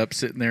flies up,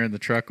 sitting there in the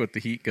truck with the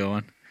heat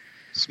going.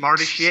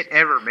 Smartest shit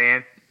ever,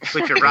 man.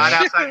 Put your rod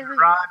outside your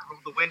rod, roll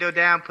the window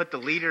down, put the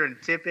leader and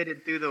tip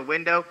it through the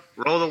window,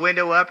 roll the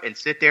window up, and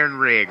sit there and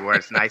rig where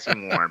it's nice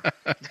and warm.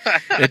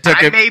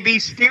 I may be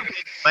stupid,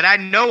 but I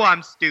know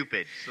I'm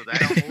stupid. So that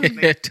don't hold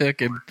me.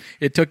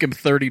 It took him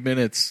 30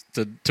 minutes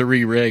to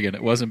re-rig, and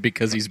it wasn't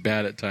because he's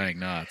bad at tying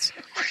knots.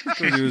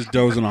 He was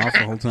dozing off the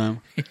whole time.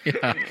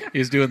 Yeah, he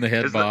was doing the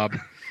head bob.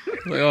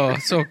 Like, oh,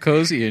 it's so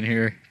cozy in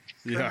here.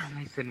 Yeah,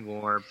 nice and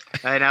warm.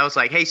 And I was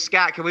like, "Hey,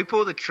 Scott, can we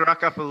pull the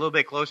truck up a little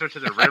bit closer to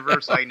the river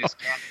so I can just?"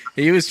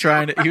 He was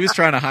trying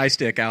to high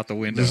stick out the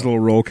window. Just a little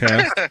roll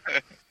cast.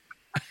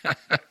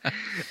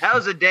 That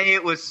was a day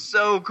it was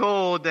so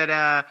cold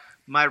that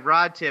my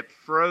rod tip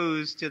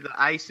froze to the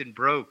ice and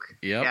broke.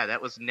 Yep. Yeah,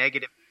 that was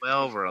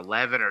 -12 or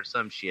 11 or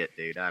some shit,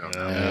 dude. I don't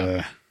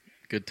know.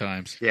 Good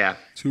times. Yeah,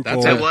 too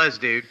cold. That was,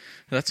 dude.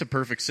 That's a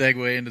perfect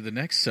segue into the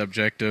next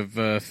subject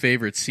of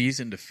favorite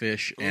season to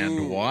fish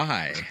and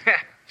why.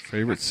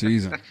 Favorite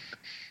season.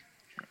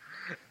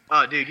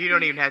 Oh, dude, you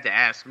don't even have to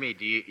ask me.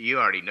 You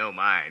already know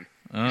mine.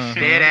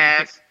 Dead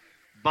ass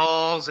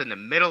balls in the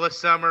middle of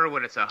summer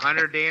when it's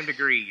 100 damn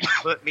degrees.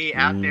 Put me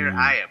out there.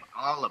 I am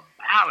all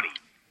about it.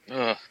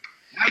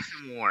 Nice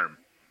and warm.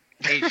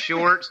 In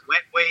shorts,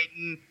 wet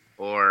wading,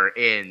 or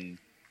in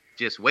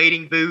just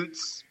wading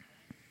boots.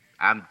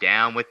 I'm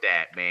down with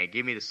that, man.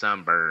 Give me the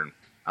sunburn.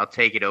 I'll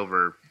take it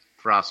over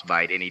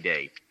frostbite any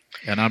day.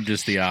 And I'm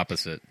just the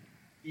opposite.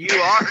 You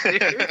are,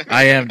 dude.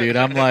 I am, dude.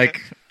 I'm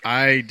like,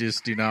 I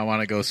just do not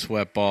want to go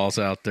sweat balls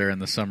out there in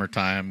the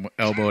summertime,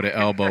 elbow to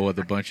elbow with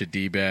a bunch of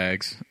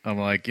D-bags. I'm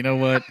like, you know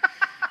what?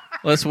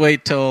 Let's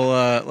wait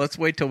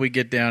till we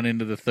get down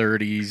into the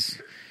 30s,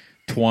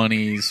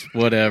 20s,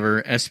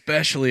 whatever.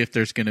 Especially if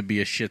there's going to be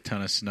a shit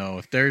ton of snow.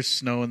 If there's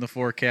snow in the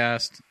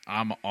forecast,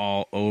 I'm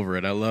all over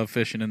it. I love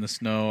fishing in the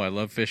snow. I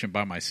love fishing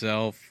by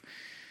myself.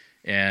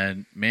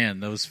 And man,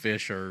 those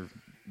fish are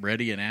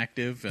ready and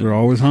active. And they're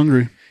always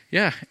hungry.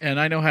 Yeah, and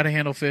I know how to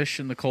handle fish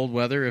in the cold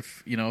weather.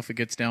 If it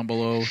gets down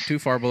too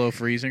far below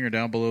freezing or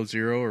down below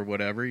zero or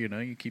whatever,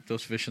 you keep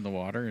those fish in the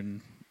water and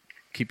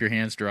keep your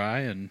hands dry,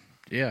 and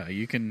yeah,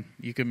 you can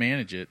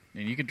manage it,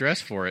 and you can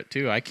dress for it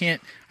too. I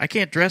can't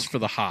dress for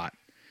the hot.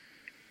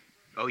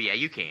 Oh yeah,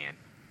 you can.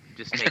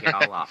 Just take it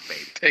all off,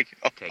 baby. Take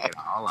it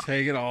all off.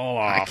 Take it all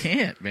off. I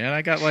can't, man.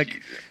 I got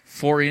like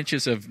 4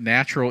 inches of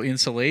natural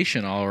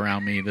insulation all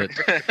around me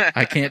that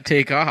I can't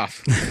take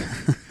off.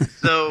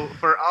 So,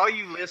 for all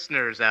you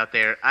listeners out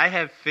there, I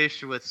have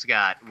fished with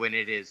Scott when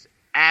it is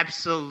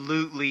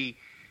absolutely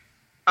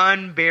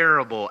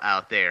unbearable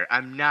out there.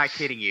 I'm not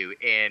kidding you.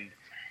 And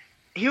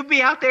he'll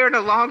be out there in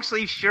a long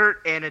sleeve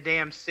shirt and a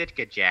damn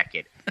Sitka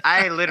jacket.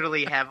 I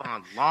literally have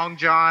on long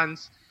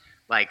johns,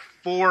 like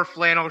 4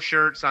 flannel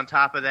shirts on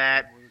top of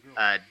that,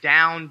 a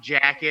down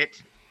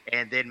jacket,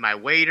 and then my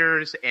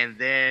waders, and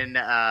then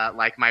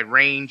like my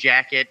rain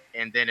jacket,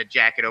 and then a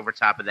jacket over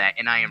top of that.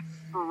 And I am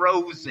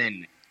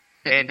frozen.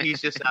 And he's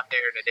just out there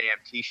in a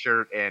damn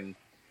T-shirt and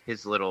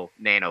his little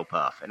nano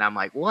puff. And I'm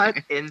like, what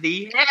in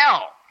the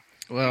hell?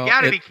 Well, you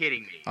gotta be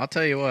kidding me. I'll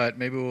tell you what,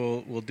 maybe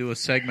we'll do a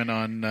segment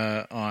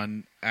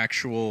on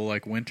actual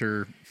like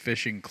winter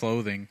fishing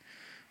clothing.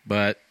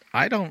 But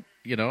I don't,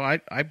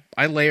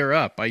 I layer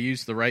up. I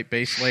use the right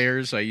base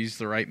layers. I use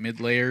the right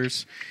mid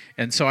layers.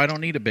 And so I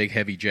don't need a big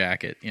heavy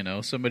jacket.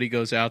 Somebody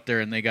goes out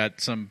there and they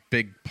got some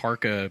big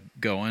parka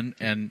going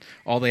and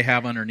all they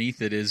have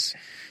underneath it is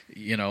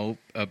a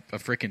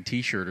freaking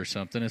T-shirt or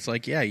something. It's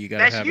like, yeah, you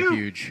got to have a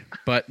huge.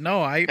 But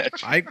no, I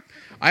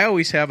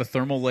always have a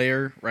thermal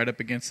layer right up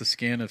against the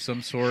skin of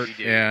some sort,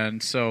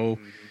 and so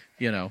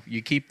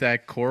you keep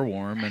that core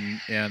warm,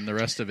 and the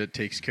rest of it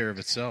takes care of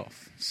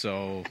itself.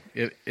 So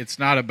it's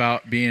not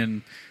about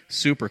being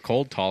super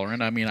cold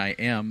tolerant. I mean, I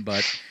am,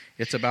 but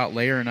it's about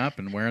layering up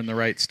and wearing the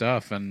right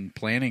stuff and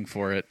planning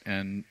for it,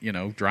 and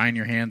drying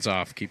your hands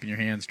off, keeping your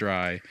hands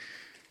dry.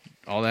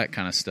 All that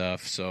kind of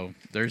stuff. So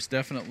there's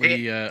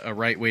definitely a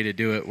right way to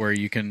do it where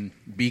you can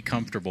be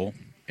comfortable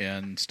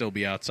and still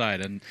be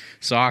outside. And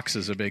socks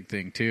is a big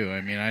thing too.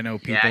 I mean, I know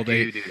people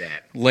do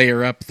that.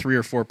 Layer up 3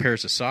 or 4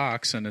 pairs of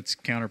socks, and it's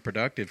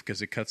counterproductive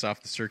because it cuts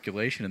off the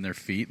circulation in their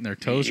feet, and their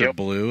toes are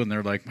blue, and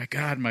they're like, my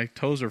God, my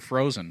toes are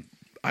frozen.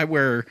 I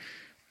wear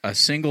a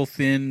single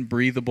thin,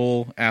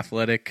 breathable,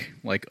 athletic,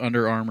 like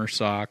Under Armour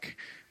sock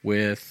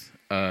with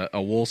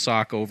a wool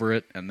sock over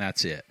it, and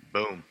that's it.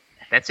 Boom.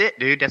 That's it,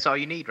 dude. That's all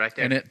you need right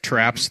there. And it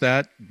traps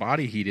that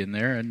body heat in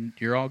there, and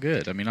you're all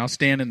good. I mean, I'll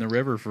stand in the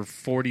river for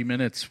 40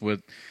 minutes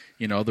with,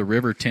 the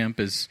river temp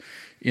is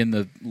in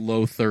the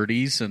low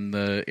 30s and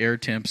the air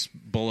temp's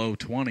below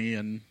 20,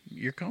 and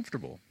you're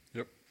comfortable.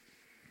 Yep.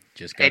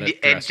 Just got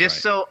to And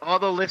just so all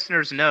the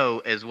listeners know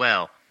as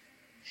well,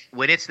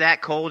 when it's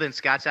that cold and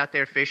Scott's out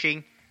there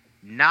fishing,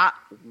 not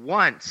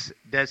once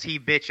does he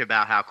bitch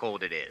about how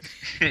cold it is.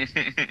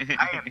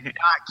 I am not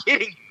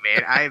kidding you,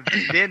 man. I've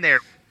been there.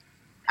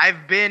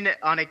 I've been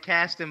on a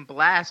cast and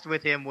blast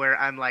with him where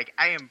I'm like,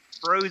 I am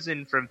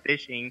frozen from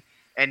fishing,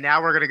 and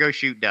now we're going to go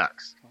shoot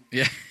ducks.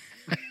 Yeah.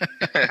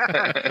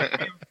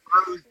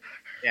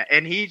 Yeah,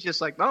 and he's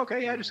just like, oh,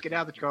 okay, yeah, just get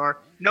out of the car.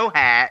 No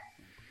hat,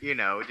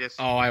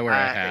 just. Oh, I wear a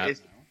hat.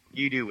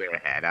 You do wear a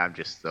hat. I'm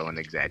just throwing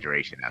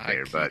exaggeration out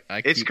there, but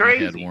it's keep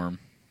crazy. My head warm.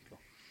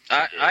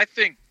 I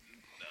think,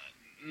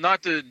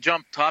 not to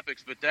jump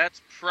topics, but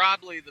that's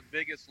probably the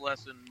biggest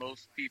lesson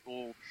most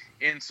people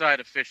inside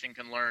of fishing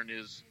can learn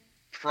is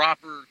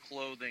proper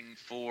clothing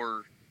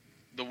for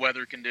the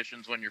weather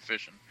conditions when you're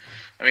fishing.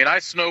 I mean, I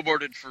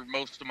snowboarded for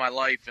most of my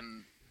life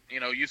and,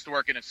 used to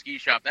work in a ski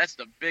shop. That's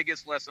the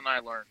biggest lesson I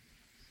learned.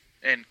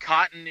 And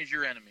cotton is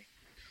your enemy.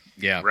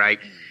 Yeah. Right.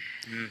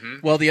 Mm-hmm.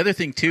 Well, the other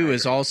thing, too,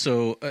 is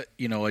also,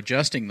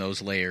 adjusting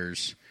those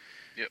layers.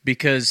 Yep.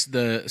 Because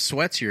the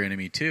sweat's your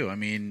enemy too. I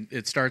mean,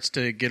 it starts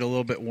to get a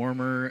little bit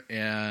warmer,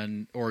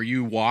 or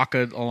you walk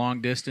a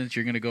long distance.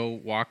 You're going to go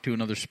walk to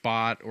another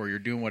spot, or you're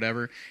doing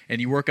whatever,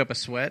 and you work up a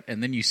sweat,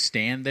 and then you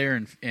stand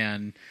there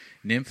and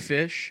nymph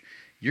fish.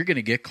 You're going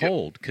to get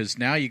cold because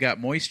now you got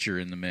moisture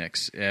in the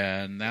mix,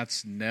 and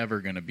that's never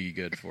going to be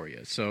good for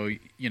you. So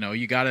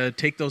you got to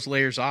take those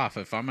layers off.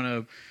 If I'm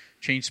going to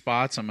change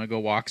spots, I'm going to go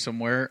walk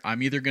somewhere,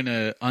 I'm either going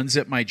to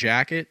unzip my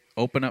jacket,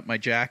 open up my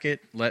jacket,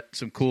 let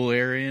some cool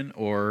air in,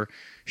 or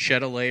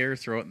shed a layer,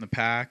 throw it in the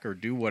pack, or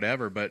do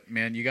whatever. But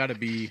man, you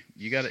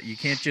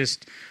can't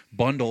just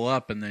bundle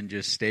up and then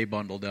just stay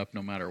bundled up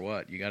no matter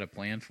what. You got to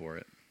plan for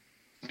it.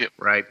 Yep.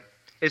 Right.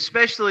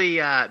 Especially,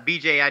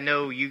 BJ, I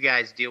know you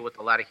guys deal with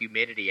a lot of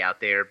humidity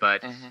out there,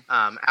 but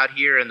out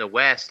here in the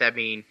West, I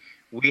mean,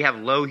 we have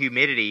low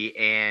humidity,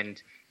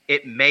 and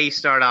it may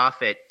start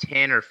off at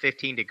 10 or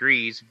 15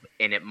 degrees,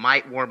 and it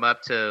might warm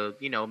up to,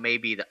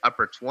 maybe the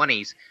upper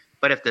 20s.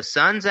 But if the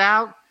sun's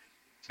out,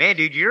 man,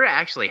 dude, you're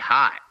actually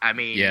hot. I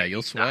mean, yeah,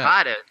 you'll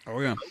sweat.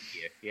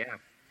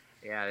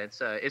 Yeah,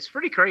 it's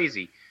pretty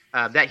crazy.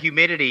 That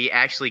humidity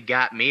actually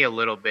got me a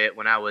little bit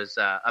when I was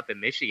up in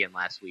Michigan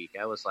last week.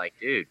 I was like,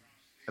 dude,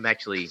 I'm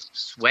actually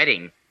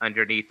sweating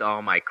underneath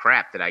all my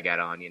crap that I got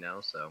on,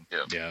 So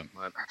yeah,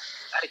 gotta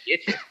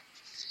get you.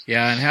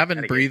 Yeah, and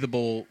having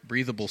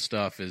breathable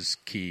stuff is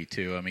key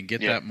too. I mean, get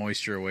that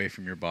moisture away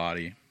from your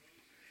body.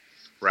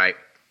 Right.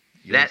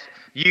 That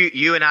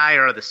you and I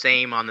are the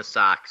same on the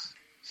socks,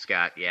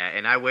 Scott. Yeah,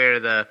 and I wear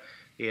the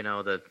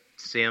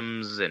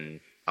Sims and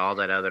all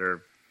that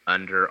other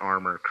Under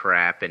Armour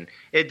crap, and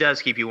it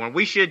does keep you warm.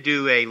 We should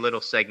do a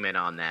little segment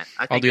on that.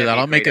 I'll do that.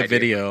 I'll make a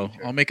video.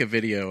 I'll make a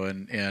video,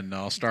 and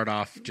I'll start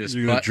off just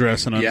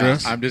dress and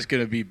undress. Yeah, I'm just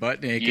gonna be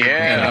butt naked,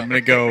 and I'm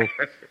gonna go.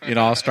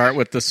 I'll start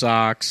with the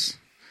socks.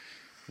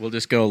 We'll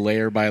just go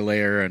layer by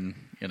layer, and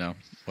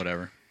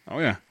whatever. Oh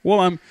yeah.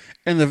 Well,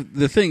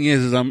 the thing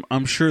is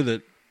I'm sure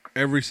that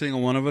every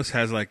single one of us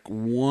has like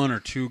one or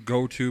two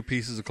go-to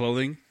pieces of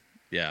clothing.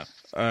 Yeah.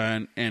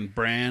 And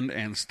brand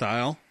and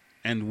style,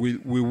 and we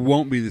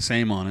won't be the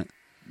same on it.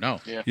 No.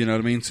 Yeah. You know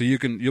what I mean? So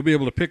you'll be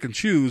able to pick and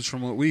choose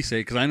from what we say,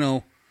 because I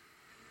know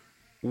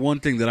one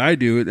thing that I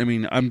do. I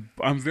mean,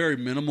 I'm very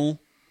minimal.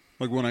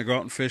 Like when I go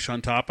out and fish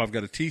on top, I've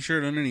got a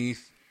T-shirt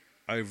underneath.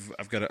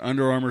 I've got an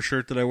Under Armour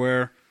shirt that I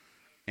wear.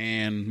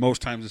 And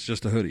most times it's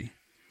just a hoodie.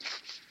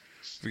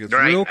 If it gets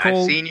real cold,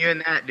 I've seen you in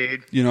that,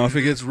 dude. If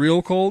it gets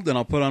real cold, then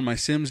I'll put on my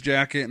Sims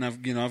jacket, and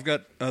I've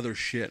got other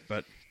shit,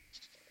 but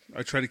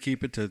I try to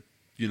keep it to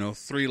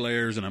 3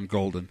 layers, and I'm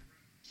golden.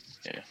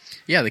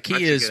 Yeah. The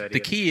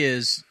key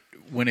is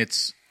when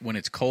it's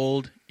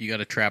cold, you got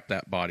to trap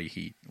that body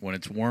heat. When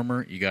it's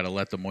warmer, you got to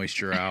let the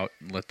moisture out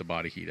and let the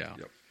body heat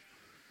out.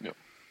 Yep.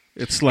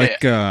 It's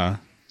like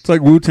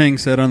Wu-Tang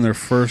said on their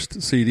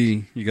first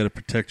CD, you got to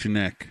protect your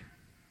neck.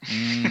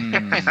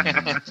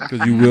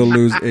 Because you will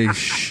lose a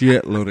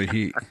shitload of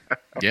heat.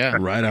 Yeah.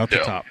 Right out the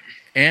top.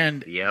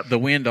 And the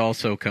wind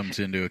also comes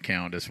into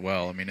account as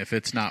well. I mean, if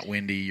it's not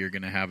windy, you're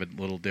going to have a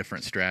little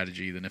different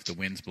strategy than if the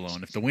wind's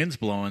blowing. If the wind's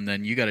blowing,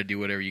 then you got to do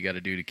whatever you got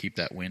to do to keep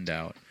that wind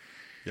out.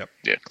 Yep.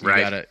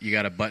 Yeah. You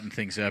got to button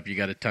things up. You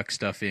got to tuck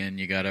stuff in.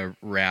 You got to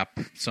wrap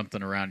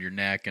something around your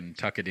neck and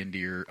tuck it into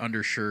your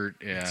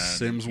undershirt. And,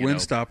 Sims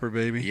wind stopper,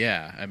 baby.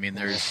 Yeah. I mean,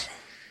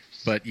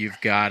 but you've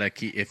got to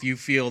keep. If you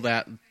feel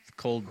that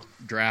cold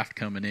draft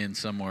coming in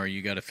somewhere,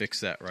 you got to fix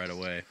that right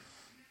away.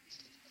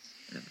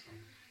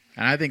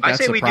 And I think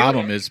that's the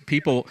problem is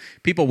people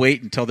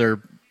wait until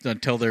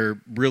they're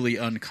really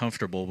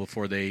uncomfortable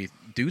before they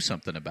do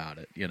something about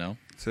it,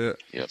 That's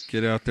it. Yep.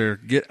 Get out there,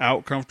 get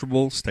out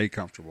comfortable, stay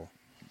comfortable.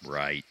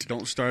 Right.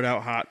 Don't start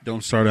out hot,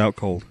 don't start out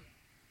cold.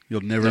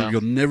 You'll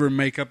never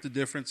make up the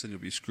difference, and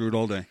you'll be screwed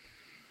all day.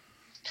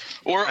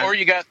 Or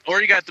you got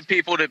the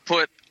people that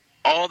put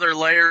all their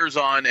layers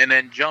on and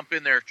then jump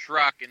in their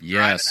truck and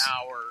drive an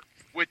hour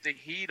with the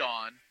heat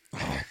on.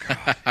 Oh,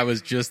 God. I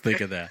was just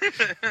thinking that.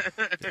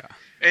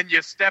 And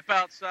you step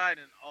outside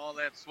and all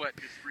that sweat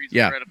just freezes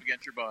right up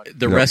against your body.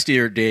 The rest of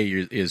your day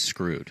is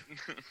screwed.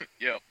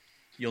 Yep.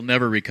 You'll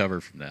never recover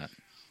from that.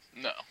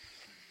 No.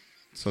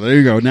 So there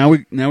you go. Now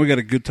we got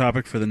a good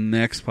topic for the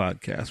next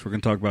podcast. We're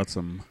going to talk about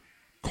some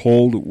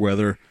cold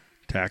weather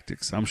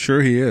tactics. I'm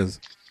sure he is.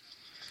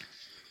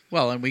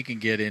 Well, and we can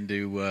get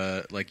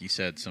into, like you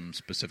said, some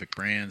specific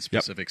brands,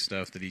 specific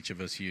stuff that each of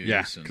us use.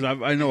 Yeah,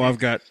 because I know I've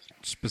got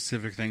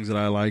specific things that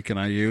I like and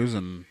I use,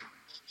 and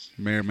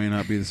may or may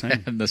not be the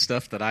same. And the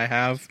stuff that I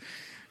have,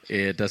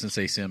 it doesn't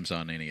say Sims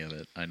on any of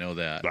it. I know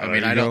that. Well, I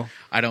mean, I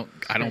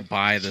don't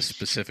buy the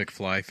specific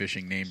fly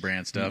fishing name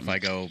brand stuff. I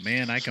go,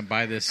 man, I can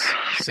buy this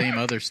same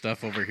other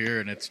stuff over here,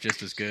 and it's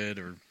just as good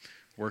or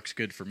works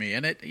good for me.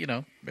 And it,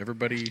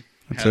 everybody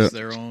has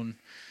their own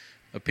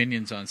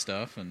opinions on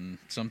stuff, and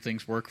some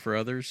things work for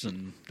others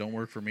and don't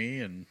work for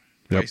me, and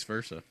vice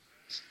versa.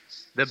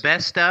 The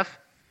best stuff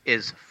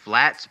is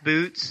flats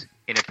boots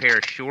and a pair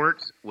of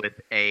shorts with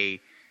a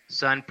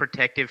sun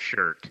protective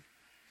shirt.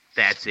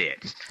 That's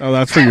it. Oh,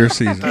 that's for your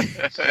season.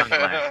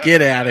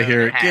 Get out of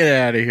here. Get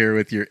out of here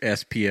with your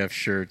SPF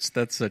shirts.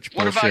 That's such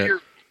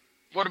bullshit.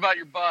 What about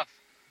your buff?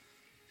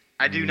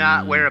 I do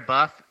not wear a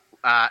buff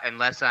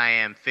unless I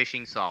am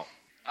fishing salt.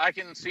 I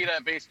can see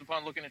that based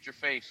upon looking at your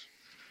face.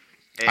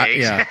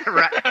 Yeah.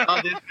 Right.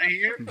 Oh, this right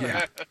here?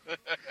 Yeah.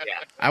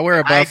 I wear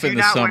a buff in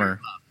the summer,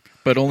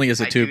 but only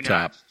as a tube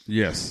top.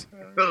 Yes.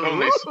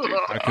 Only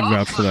I can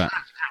vouch for that.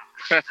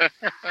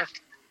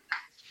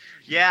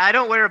 Yeah, I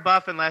don't wear a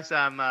buff unless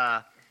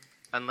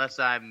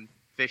I'm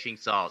fishing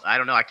salt. I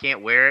don't know. I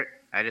can't wear it.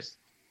 I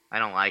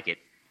don't like it.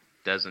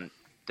 Doesn't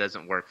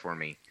work for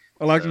me.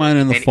 I like mine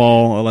in the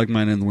fall. I like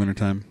mine in the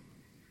wintertime.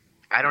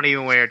 I don't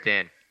even wear it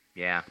then.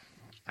 Yeah,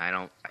 I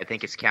don't. I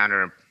think it's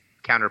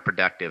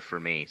counterproductive for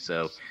me.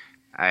 So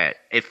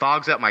it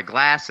fogs up my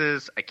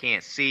glasses. I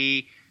can't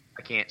see.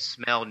 I can't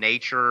smell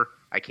nature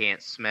I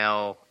can't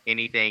smell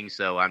anything,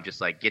 so I'm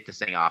just like, get this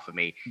thing off of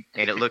me.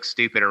 And it looks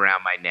stupid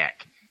around my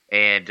neck.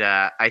 And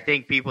I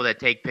think people that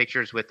take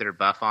pictures with their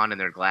buff on and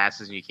their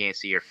glasses and you can't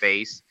see your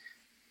face,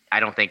 I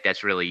don't think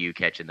that's really you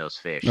catching those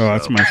fish. Oh,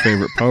 that's my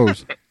favorite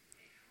pose. Dude,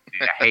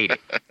 I hate it.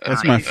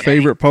 That's my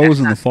favorite pose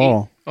in the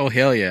fall. Oh,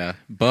 hell yeah.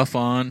 Buff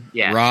on,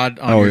 Yeah. rod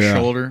on your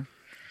shoulder.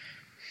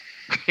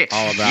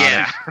 All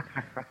about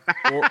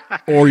it.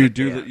 Or you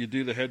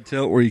do the head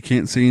tilt where you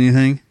can't see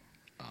anything.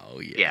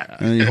 Oh, yeah. Yeah.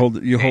 And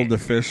you hold the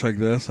fish like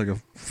this, like a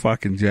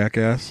fucking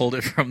jackass. Hold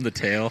it from the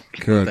tail.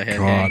 Good the head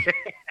God.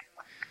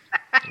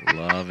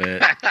 Love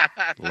it.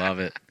 Love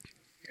it.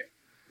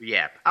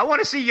 Yeah. I want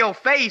to see your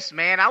face,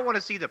 man. I want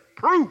to see the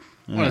proof.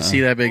 I want to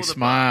see that big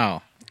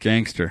smile.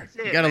 Gangster.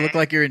 You got to look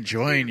like you're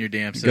enjoying your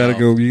damn You self.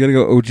 gotta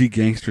go OG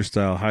gangster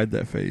style. Hide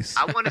that face.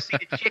 I want to see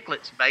the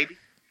chiclets, baby.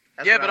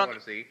 That's Yeah, what but I on want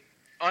to see.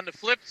 On the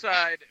flip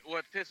side,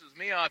 what pisses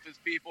me off is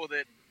people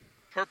that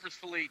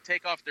purposefully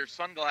take off their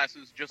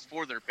sunglasses just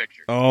for their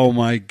picture. Oh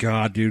my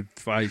God, dude!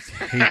 I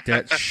hate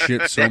that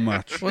shit so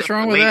much. What's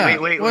wrong with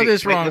that? What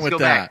is wrong with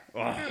that?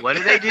 What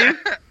do they do?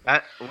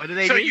 What do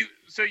they do?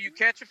 So you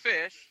catch a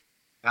fish.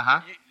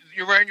 Uh-huh.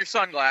 You're wearing your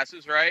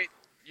sunglasses, right?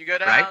 You go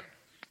down. Right.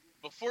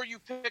 Before you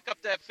pick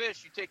up that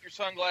fish, you take your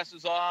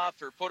sunglasses off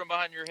or put them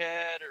behind your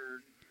head,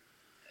 or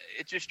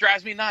it just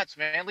drives me nuts,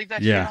 man. Leave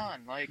that shit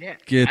on. Like,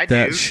 Get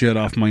that shit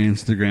off my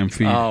Instagram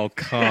feed. Oh,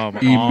 come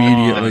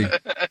immediately.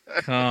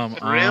 Come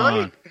on.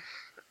 Really?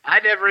 I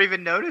never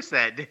even noticed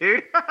that,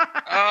 dude.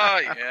 Oh,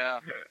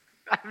 yeah.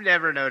 I've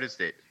never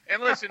noticed it.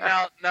 And listen,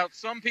 now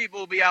some people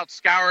will be out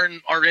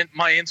scouring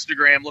my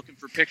Instagram looking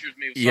for pictures of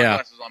me with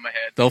sunglasses on my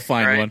head. They'll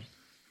find one.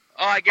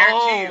 Oh, I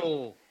guarantee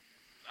you.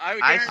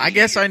 I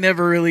guess I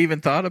never really even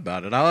thought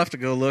about it. I'll have to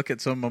go look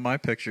at some of my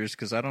pictures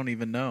because I don't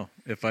even know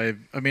if I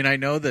mean, I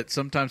know that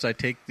sometimes I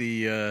take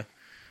the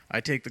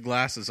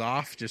glasses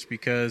off just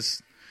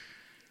because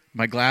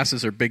my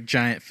glasses are big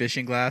giant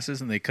fishing glasses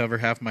and they cover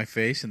half my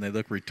face and they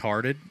look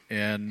retarded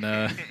and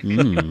I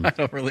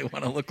don't really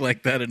want to look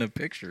like that in a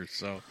picture.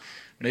 So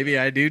maybe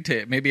I do.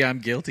 Maybe I'm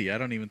guilty. I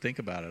don't even think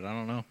about it. I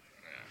don't know.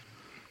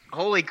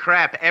 Holy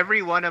crap!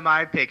 Every one of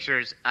my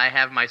pictures, I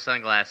have my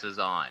sunglasses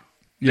on.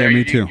 Yeah,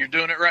 me too. You're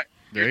doing it right.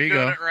 There you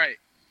doing go. It right.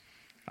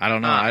 I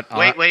don't know.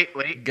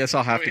 Wait. Guess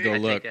I'll have to go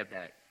look. Take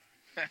that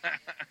back.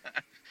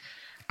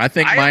 I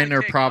think mine only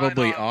are take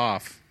probably mine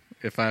off.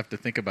 If I have to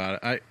think about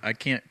it, I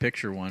can't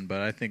picture one,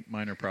 but I think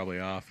mine are probably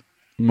off.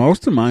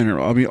 Most of mine are.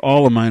 I mean,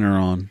 all of mine are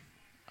on.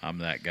 I'm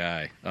that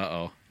guy.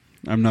 Uh-oh.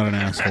 I'm not an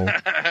asshole.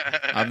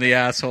 I'm the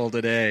asshole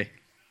today.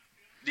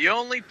 The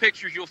only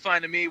pictures you'll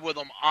find of me with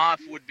them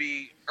off would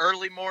be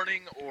early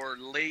morning or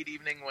late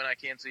evening when I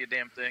can't see a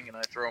damn thing and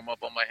I throw them up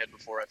on my head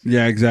before I finish.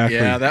 Yeah, exactly.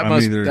 Yeah,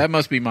 that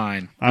must be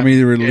mine. I'm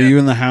either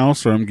leaving the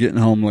house or I'm getting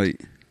home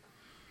late.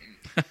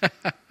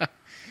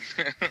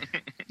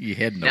 You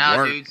heading to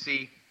work? Dude,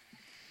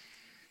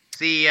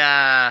 see,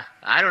 I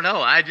don't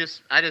know. I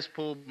just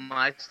pulled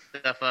my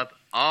stuff up.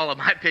 All of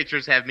my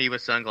pictures have me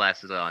with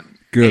sunglasses on.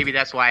 Good. Maybe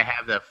that's why I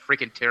have the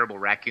freaking terrible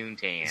raccoon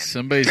tan.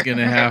 Somebody's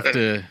gonna have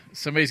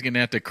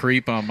to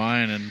creep on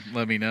mine and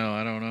let me know.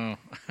 I don't know.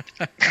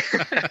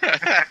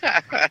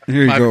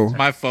 Here you go.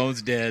 My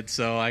phone's dead,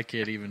 so I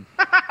can't even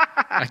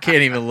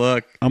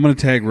look. I'm gonna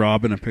tag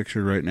Rob in a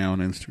picture right now on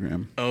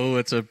Instagram. Oh,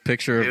 it's a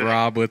picture of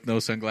Rob with no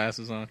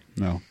sunglasses on.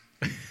 No.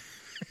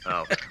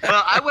 Oh.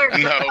 Well, I wear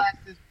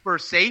sunglasses for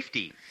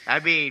safety. I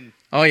mean.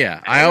 Oh yeah,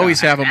 I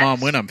always have them on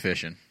when I'm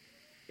fishing.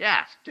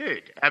 Yeah,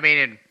 dude. I mean,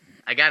 and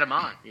I got them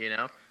on.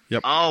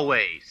 Yep.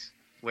 Always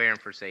wear them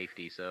for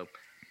safety. So,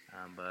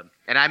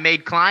 and I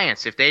made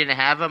clients. If they didn't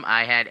have them,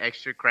 I had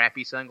extra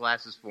crappy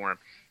sunglasses for them.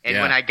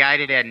 And when I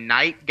guided at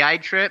night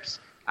guide trips,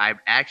 I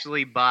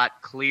actually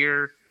bought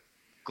clear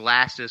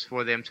glasses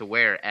for them to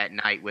wear at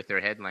night with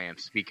their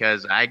headlamps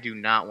because I do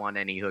not want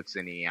any hooks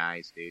in the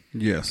eyes, dude.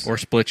 Yes. Or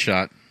split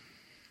shot.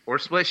 Or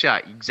split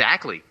shot.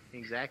 Exactly.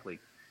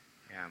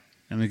 Yeah.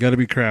 And they got to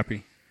be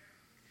crappy.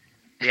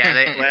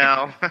 Yeah.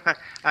 Well,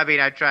 I mean,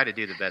 I tried to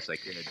do the best I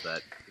could,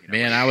 but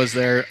man, I was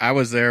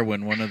there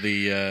when one of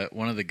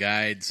the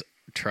guides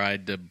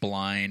tried to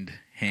blind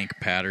Hank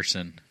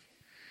Patterson.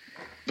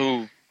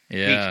 Ooh.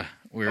 Yeah.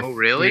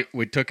 Really?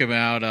 We took him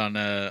out on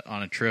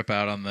a trip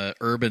out on the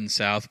urban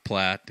South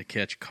Platte to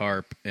catch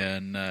carp,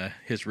 and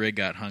his rig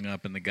got hung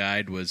up, and the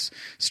guide was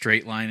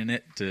straight lining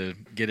it to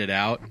get it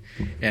out,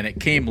 and it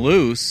came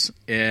loose.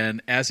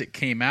 And as it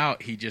came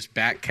out, he just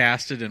back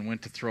casted and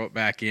went to throw it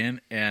back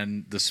in,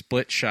 and the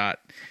split shot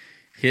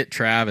hit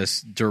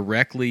Travis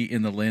directly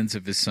in the lens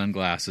of his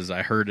sunglasses.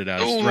 I heard it.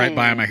 I was right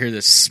by him. I hear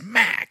this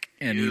smack,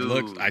 and he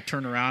looks. I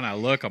turn around. I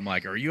look. I'm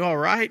like, "Are you all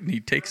right?" And he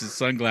takes his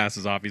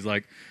sunglasses off. He's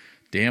like,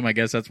 damn, I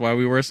guess that's why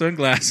we wear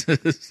sunglasses.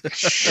 Dude,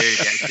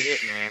 that's it,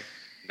 man.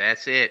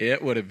 That's it.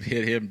 It would have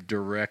hit him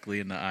directly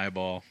in the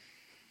eyeball.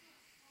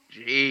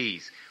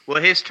 Jeez.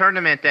 Well, his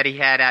tournament that he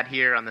had out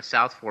here on the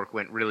South Fork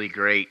went really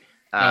great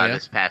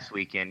this past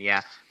weekend.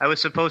 Yeah. I was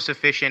supposed to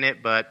fish in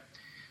it, but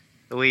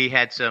we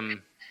had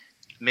some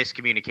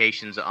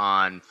miscommunications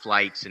on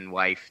flights and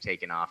wife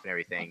taking off and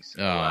everything.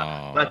 So,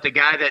 but the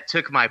guy that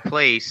took my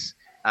place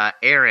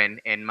Aaron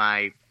and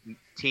my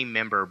team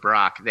member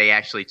Brock, they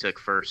actually took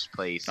first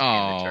place in the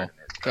tournament.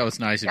 That was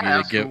nice of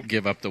you to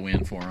give up the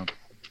win for them.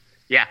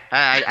 Yeah,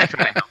 I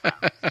try to help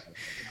out.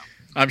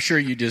 I'm sure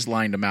you just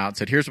lined them out and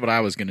said, here's what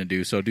I was going to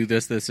do, so do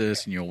this,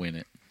 and you'll win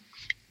it.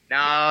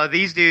 No,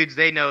 these dudes,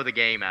 they know the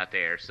game out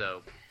there,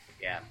 so,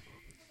 yeah.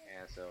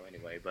 So,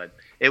 anyway, but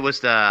it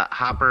was the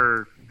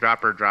hopper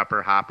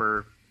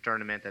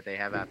tournament that they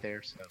have out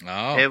there, so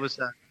it was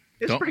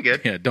pretty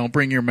good. Yeah, don't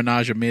bring your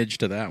menage a midge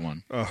to that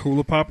one. A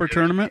hula popper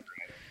tournament?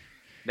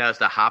 No, it's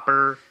the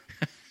hopper,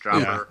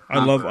 dropper. Yeah,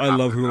 I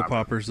love hula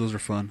poppers. Those are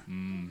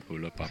fun.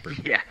 Hula popper.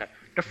 Yeah,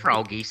 the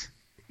froggies.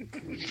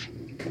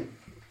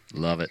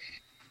 Love it.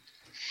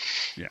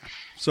 Yeah.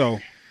 So,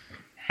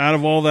 out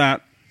of all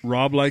that,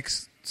 Rob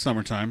likes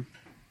summertime.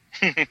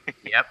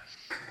 Yep.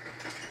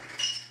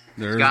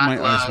 There's my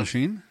ice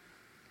machine.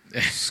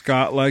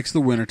 Scott likes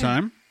the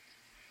wintertime.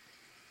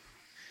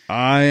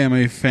 I am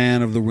a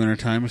fan of the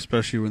wintertime,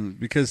 especially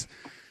because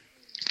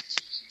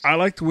I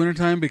like the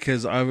wintertime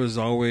because I was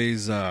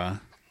always I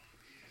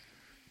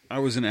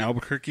was in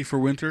Albuquerque for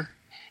winter,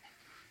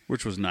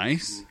 which was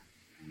nice.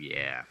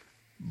 Yeah.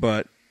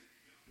 But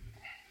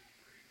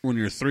when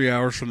you're 3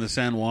 hours from the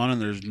San Juan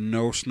and there's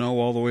no snow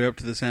all the way up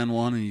to the San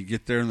Juan, and you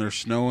get there and there's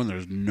snow and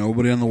there's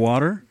nobody on the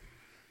water,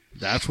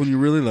 that's when you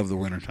really love the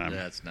wintertime.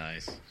 That's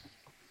nice.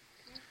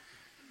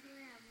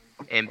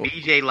 And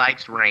BJ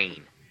likes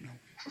rain.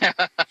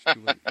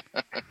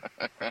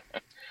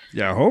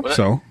 Yeah, I hope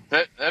so.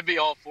 That'd be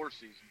all 4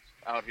 seasons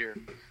out here.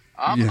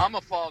 I'm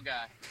a fall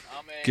guy.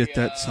 Get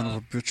that son of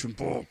a bitch and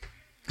ball.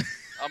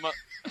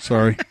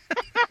 Sorry.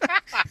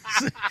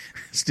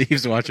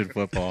 Steve's watching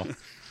football.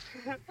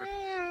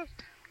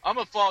 I'm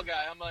a fall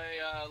guy. I'm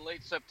a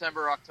late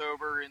September,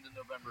 October into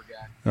November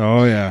guy.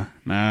 Oh yeah,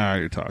 now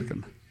you're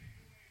talking.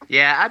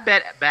 Yeah, I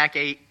bet back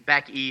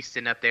east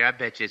and up there, I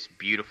bet you it's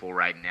beautiful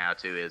right now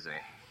too, isn't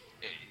it?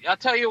 I'll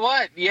tell you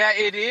what. Yeah,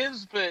 it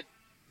is, but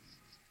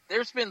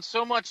there's been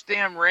so much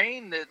damn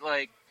rain that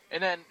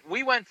and then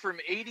we went from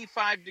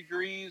 85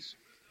 degrees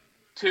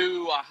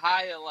to a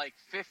high of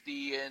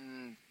 50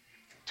 in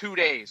 2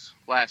 days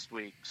last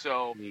week.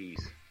 So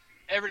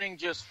everything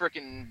just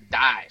freaking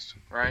dies,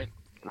 right?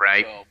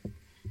 Right. So,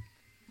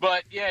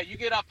 but yeah, you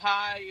get up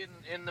high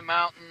in the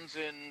mountains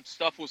and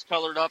stuff was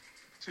colored up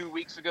 2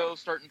 weeks ago,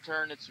 starting to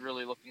turn. It's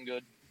really looking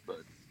good.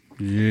 But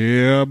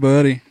yeah,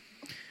 buddy.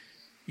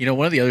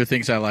 One of the other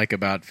things I like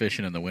about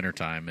fishing in the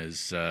wintertime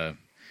is,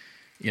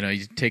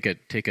 you take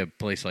a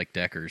place like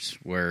Deckers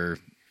where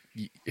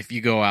if you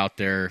go out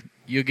there,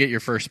 you get your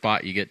first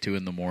spot you get to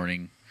in the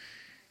morning,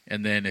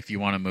 and then if you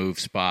want to move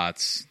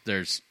spots,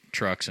 there's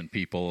trucks and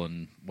people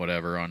and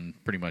whatever on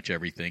pretty much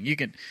everything.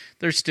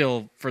 There's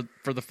still for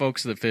the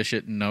folks that fish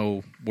it and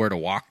know where to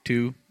walk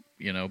to,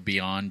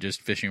 beyond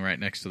just fishing right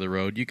next to the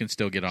road. You can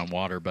still get on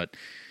water, but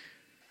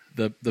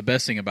the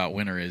best thing about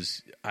winter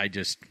is I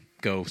just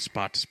go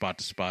spot to spot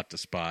to spot to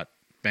spot,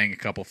 bang a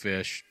couple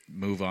fish,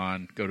 move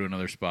on, go to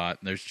another spot,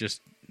 and there's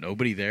just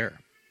nobody there.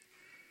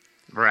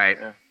 Right.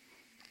 Yeah.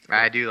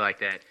 I do like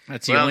that.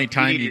 That's the only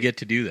time you get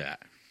to do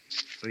that.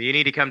 Well, you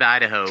need to come to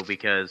Idaho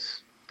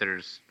because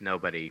there's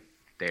nobody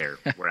there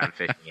where I'm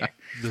fishing at.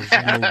 There's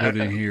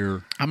nobody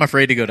here. I'm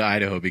afraid to go to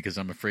Idaho because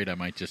I'm afraid I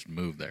might just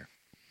move there.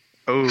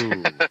 Oh,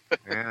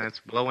 yeah,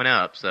 it's blowing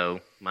up, so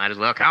might as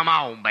well. Come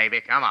on,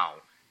 baby, come on.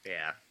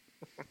 Yeah.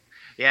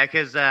 Yeah,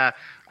 because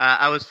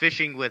I was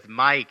fishing with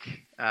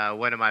Mike,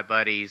 one of my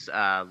buddies,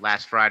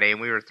 last Friday, and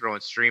we were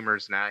throwing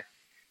streamers, and I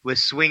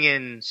was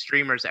swinging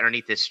streamers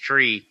underneath this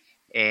tree,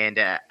 and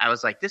I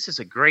was like, this is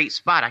a great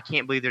spot. I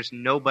can't believe there's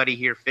nobody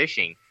here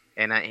fishing.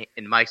 And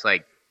Mike's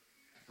like,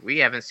 we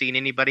haven't seen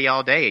anybody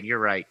all day, and you're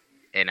right.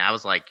 And I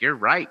was like, you're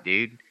right,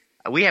 dude.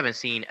 We haven't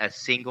seen a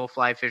single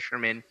fly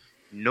fisherman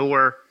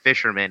nor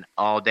fisherman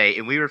all day,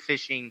 and we were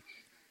fishing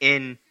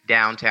in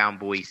downtown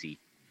Boise.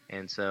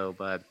 And so,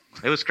 but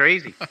it was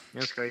crazy. It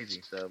was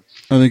crazy. So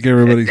I think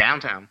everybody's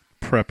downtown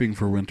prepping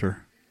for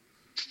winter.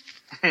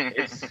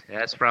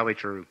 That's probably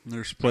true.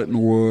 They're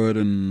splitting wood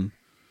and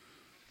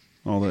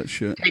all that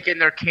shit. Taking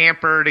their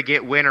camper to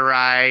get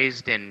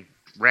winterized and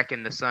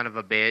wrecking the son of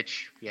a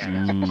bitch.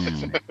 Yeah.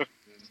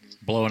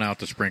 Blowing out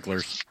the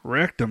sprinklers.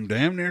 Wrecked them.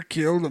 Damn near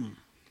killed them.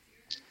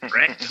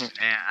 Wrecked them.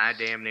 Yeah, I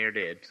damn near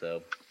did.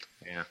 So,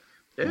 yeah.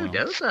 Dude,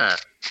 wow.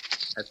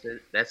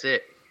 That's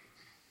it.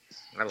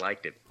 I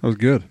liked it. That was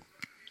good.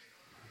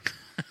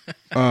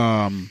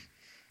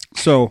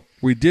 So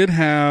we did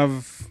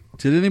have.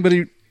 Does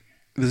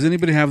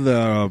anybody have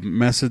the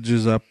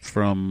messages up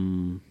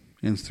from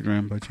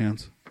Instagram by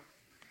chance?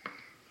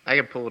 I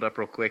can pull it up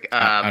real quick.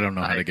 I don't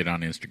know how to get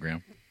on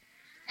Instagram.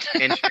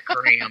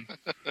 Instagram.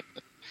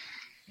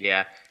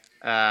 Yeah.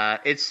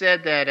 It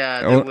said that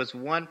there was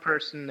one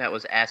person that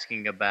was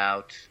asking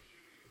about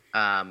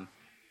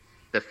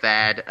the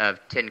fad of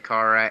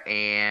Tenkara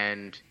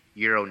and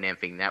Euro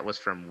nymphing. That was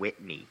from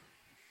Whitney.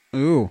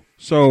 Ooh.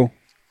 So,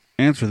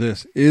 answer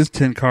this. Is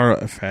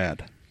Tenkara a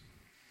fad?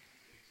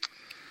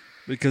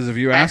 Because if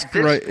you ask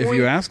the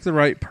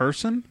right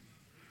person,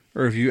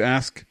 or if you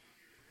ask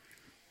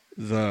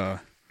the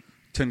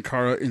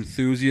Tenkara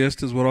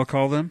enthusiast is what I'll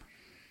call them.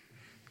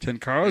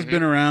 Tenkara's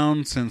been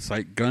around since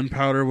like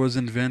gunpowder was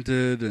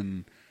invented,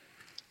 and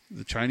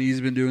the Chinese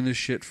have been doing this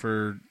shit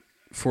for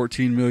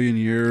 14 million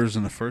years,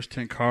 and the first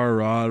Tenkara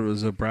rod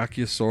was a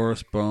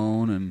Brachiosaurus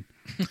bone, and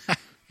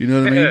you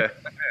know what I mean?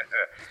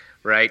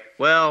 Right.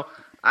 Well,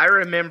 I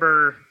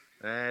remember,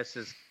 this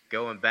is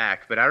going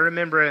back, but I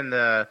remember in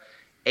the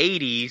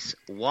 80s,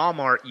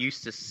 Walmart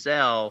used to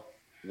sell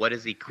what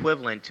is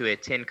equivalent to a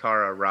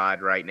Tenkara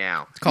rod right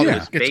now. It's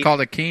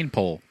called a cane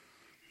pole.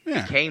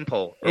 Yeah, cane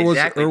pole. Or was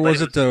exactly.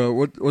 Was it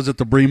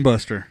the Bream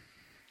Buster?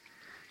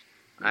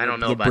 I don't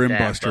know the about Brim that.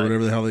 Buster,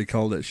 whatever the hell they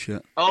called that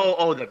shit.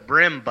 Oh, the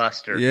Brim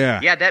Buster.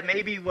 Yeah, that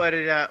may be what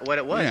it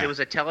was. Yeah. It was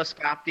a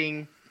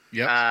telescoping.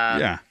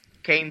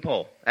 Cane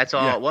pole. That's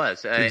all it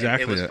was.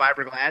 Exactly. It was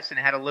fiberglass and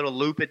it had a little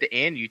loop at the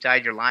end. You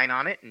tied your line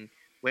on it and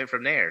went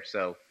from there.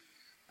 So,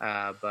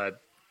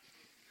 but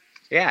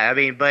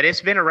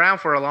it's been around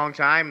for a long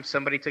time.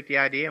 Somebody took the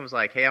idea and was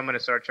like, "Hey, I'm going to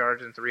start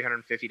charging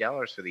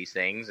 $350 for these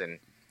things and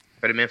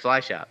put them in fly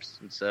shops."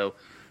 And so,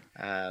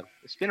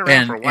 it's been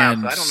around for a while.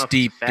 And so I don't know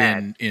steeped if it's a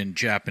fad. in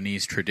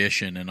Japanese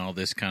tradition and all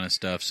this kind of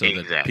stuff, so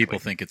that people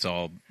think it's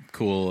all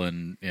cool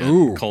and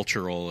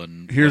cultural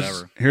and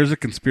whatever. Here's a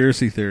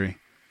conspiracy theory.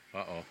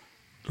 Uh-oh.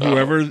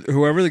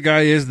 Whoever the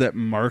guy is that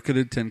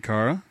marketed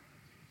Tenkara,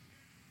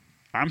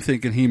 I'm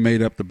thinking he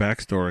made up the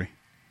backstory.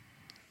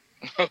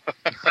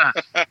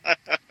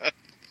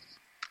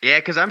 Yeah,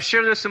 because I'm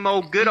sure there's some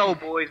good old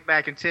boys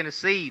back in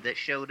Tennessee that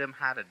showed him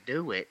how to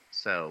do it.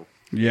 So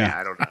yeah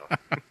I don't know.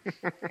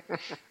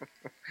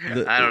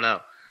 I don't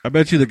know. I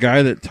bet you the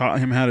guy that taught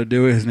him how to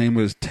do it, his name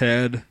was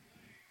Ted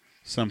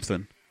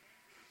something.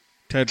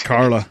 Ted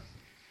Carla.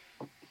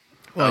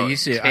 Well, you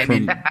see,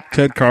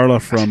 Ted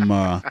Carla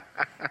from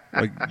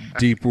like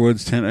Deep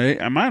Woods, Tennessee.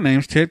 Hey, my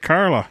name's Ted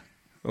Carla.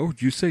 Oh,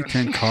 did you say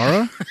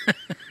Tenkara?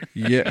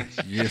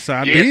 Yes,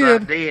 I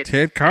did.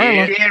 Ted Carla.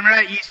 Yeah, damn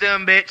right, you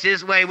some bitch.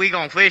 This way we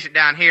gonna fish it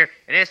down here,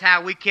 and this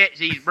how we catch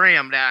these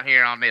brim down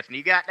here on this. And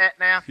you got that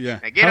now?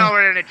 Yeah. Now get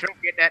over there in the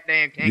truck, get that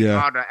damn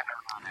Tenkara out.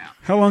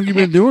 How long you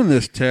been doing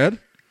this, Ted?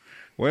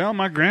 Well,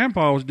 my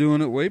grandpa was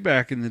doing it way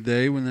back in the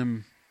day when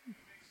them.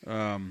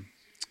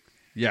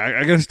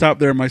 I got to stop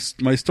there. My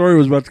story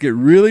was about to get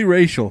really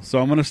racial, so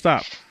I'm going to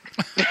stop.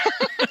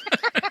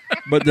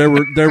 But there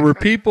were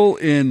people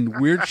in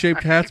weird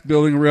shaped hats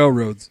building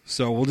railroads,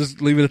 so we'll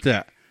just leave it at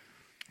that.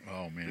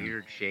 Oh man,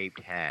 weird shaped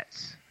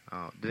hats.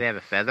 Oh, do they have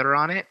a feather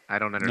on it? I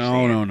don't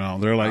understand. No.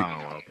 They're like,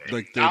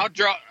 I'll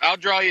draw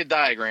you a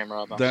diagram,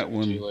 Rob. That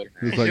one. Like,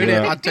 dude,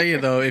 I'll tell you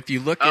though, if you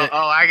look at,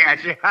 I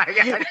got you.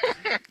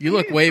 You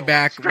look way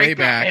back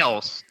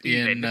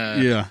in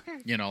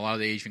a lot of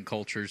the Asian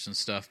cultures and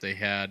stuff.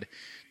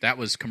 That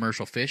was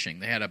commercial fishing.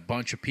 They had a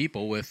bunch of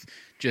people with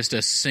just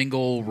a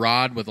single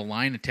rod with a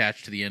line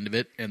attached to the end of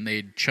it, and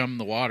they'd chum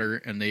the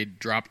water, and they'd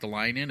drop the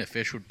line in. A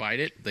fish would bite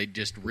it. They'd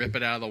just rip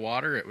it out of the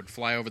water. It would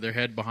fly over their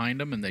head behind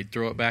them, and they'd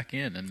throw it back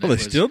in. And they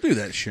still do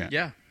that shit.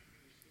 Yeah.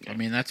 I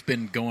mean, that's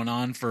been going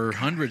on for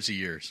hundreds of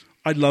years.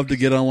 I'd love to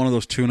get on one of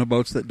those tuna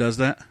boats that does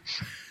that.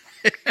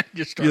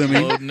 Just start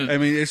loading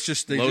it's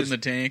just loading the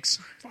tanks.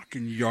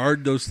 Fucking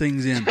yard those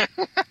things in.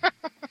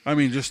 I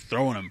mean, just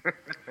throwing them.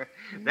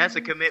 That's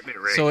a commitment,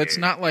 right? So it's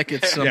not like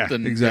it's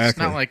something. Exactly. It's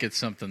not like it's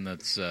something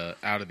that's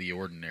out of the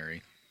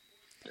ordinary.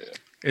 Yeah.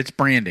 It's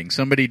branding.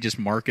 Somebody just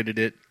marketed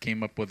it,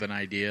 came up with an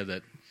idea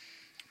that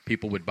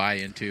people would buy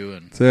into,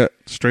 and that's it.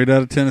 Straight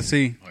out of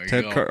Tennessee.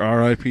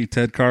 R.I.P.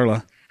 Ted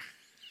Carla.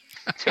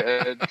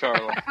 Ted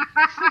Carla.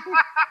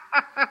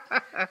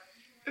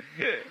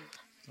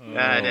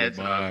 That's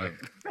awesome.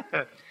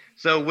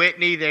 So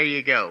Whitney, there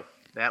you go.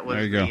 That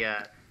was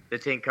the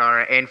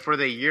Tenkara, and for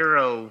the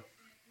Euro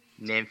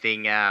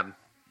nymphing.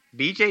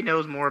 BJ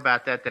knows more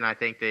about that than I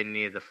think than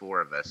any of the four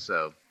of us.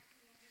 So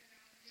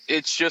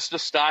it's just a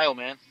style,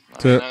 man.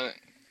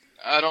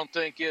 I don't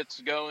think it's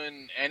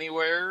going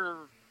anywhere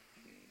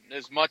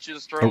as much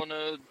as throwing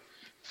a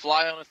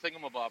fly on a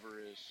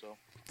thingamabobber is. So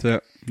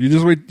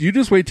you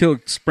just wait till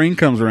spring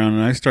comes around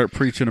and I start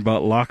preaching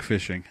about lock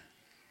fishing,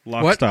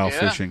 style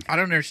fishing. I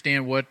don't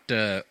understand what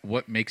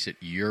makes it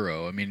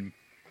Euro. I mean,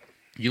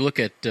 you look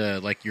at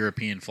like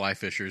European fly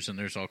fishers, and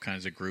there's all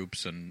kinds of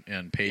groups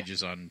and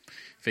pages on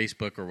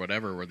Facebook or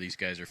whatever where these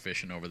guys are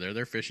fishing over there.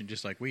 They're fishing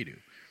just like we do.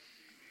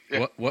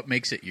 Yeah. What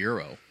makes it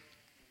Euro?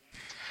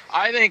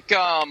 I think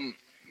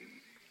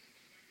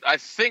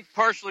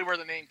partially where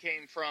the name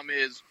came from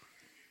is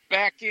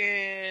back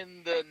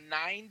in the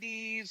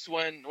 90s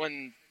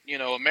when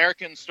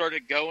Americans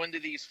started going to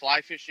these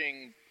fly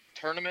fishing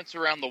tournaments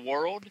around the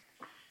world,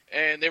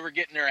 and they were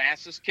getting their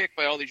asses kicked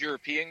by all these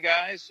European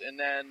guys, and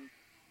then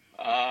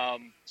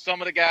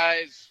some of the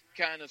guys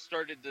kind of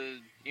started to,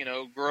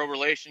 grow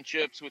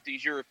relationships with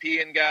these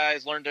European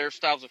guys, learn their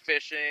styles of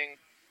fishing.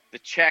 The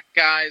Czech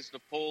guys,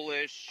 the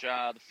Polish,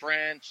 the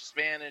French,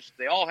 Spanish,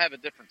 they all have a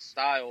different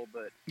style.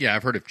 But yeah,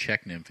 I've heard of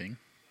Czech nymphing.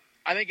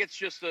 I think it's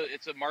just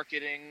it's a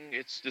marketing.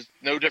 It's just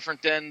no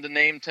different than the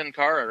name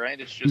Tenkara, right?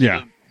 It's just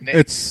name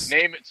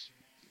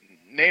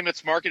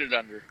it's marketed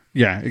under.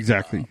 Yeah,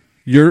 exactly.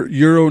 Your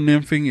Euro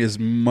nymphing is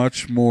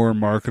much more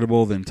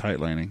marketable than tight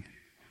lining.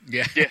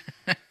 Yeah. Yeah.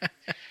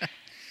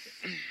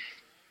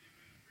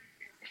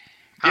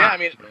 Yeah, I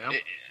mean,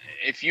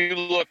 if you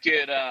look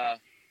at,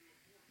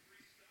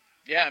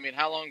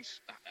 how long's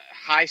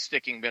high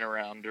sticking been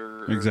around,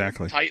 or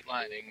exactly tight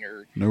lining,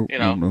 or nope,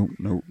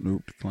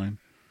 decline.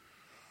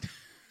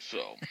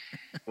 So,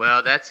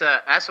 well, that's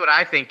what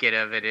I think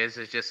of it is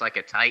just like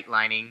a tight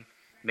lining,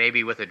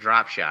 maybe with a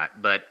drop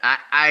shot. But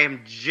I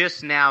am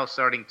just now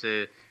starting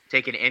to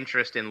take an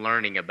interest in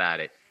learning about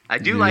it. I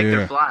do like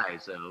their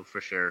flies, though,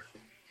 for sure.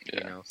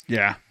 Yeah.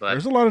 Yeah, but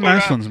there's a lot of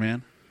nice ones,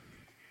 man.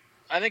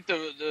 I think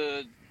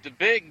the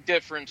big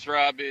difference,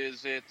 Rob,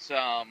 is it's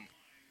to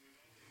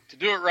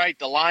do it right.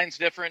 The line's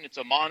different. It's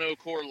a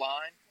monocore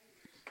line,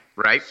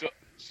 right?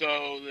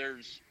 So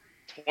there's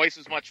twice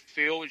as much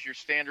feel as your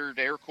standard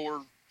air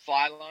core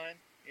fly line,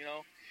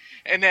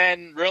 And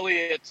then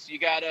really, you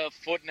got 1.5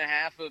 foot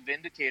of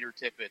indicator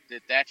tippet.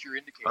 That's your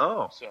indicator.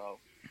 Oh, so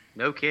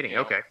no kidding.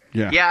 Okay,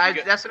 yeah.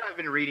 That's what I've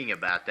been reading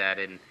about that,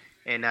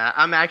 and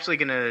I'm actually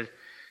gonna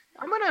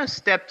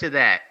step to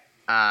that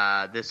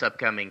this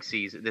upcoming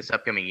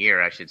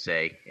year, I should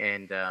say,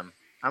 and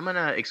I'm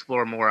gonna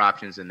explore more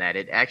options than that.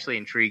 It actually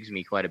intrigues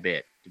me quite a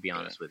bit, to be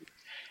honest with you.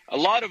 A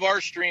lot of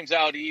our streams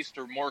out east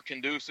are more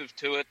conducive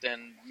to it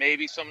than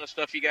maybe some of the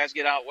stuff you guys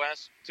get out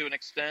west to an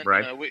extent.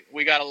 Right.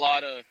 We got a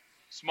lot of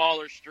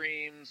smaller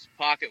streams,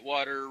 pocket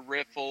water,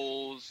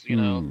 riffles,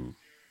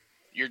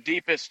 Your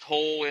deepest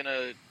hole in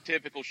a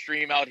typical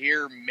stream out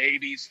here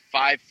maybe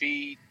 5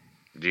 feet.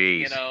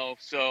 Jeez.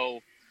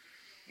 So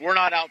we're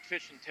not out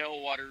fishing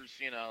tailwaters.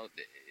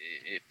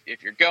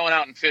 If you're going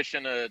out and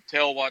fishing a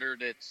tailwater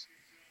that's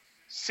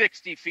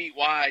 60 feet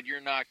wide,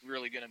 you're not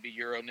really going to be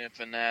Euro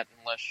nymphing that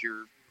unless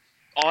you're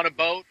on a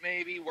boat,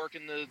 maybe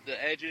working the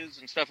edges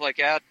and stuff like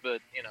that. But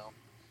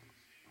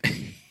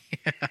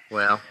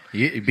well,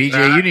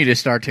 BJ, you need to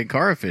start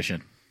Tenkara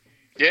fishing.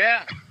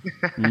 Yeah.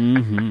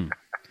 Mm-hmm.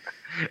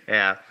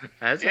 Yeah,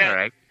 that's all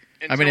right.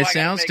 I mean, it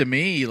sounds to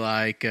me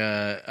like,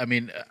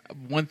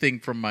 one thing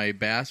from my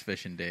bass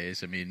fishing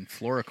days,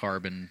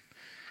 fluorocarbon,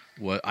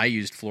 I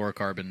used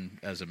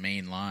fluorocarbon as a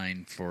main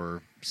line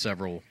for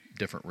several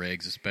different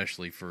rigs,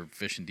 especially for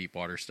fishing deep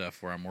water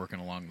stuff where I'm working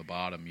along the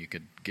bottom. You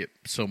could get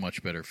so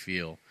much better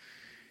feel.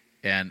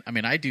 And,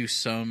 I do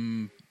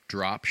some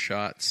drop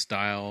shot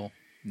style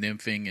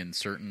nymphing in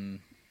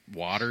certain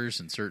waters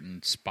and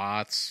certain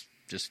spots,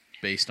 just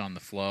based on the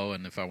flow,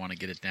 and if I want to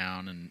get it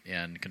down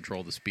and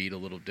control the speed a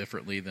little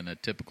differently than a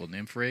typical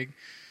nymph rig.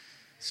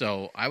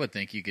 So I would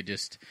think you could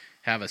just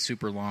have a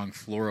super long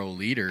fluoro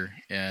leader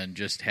and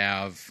just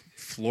have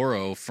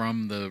fluoro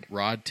from the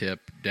rod tip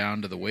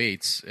down to the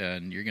weights,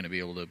 and you're going to be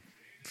able to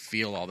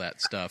feel all that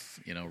stuff,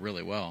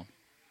 really well.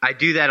 I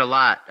do that a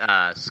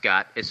lot,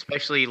 Scott,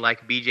 especially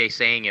like BJ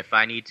saying, if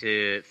I need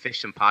to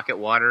fish some pocket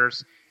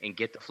waters and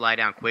get the fly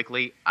down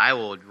quickly, I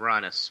will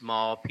run a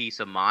small piece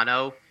of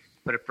mono,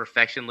 put a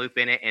perfection loop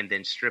in it, and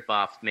then strip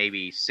off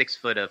maybe 6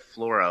 foot of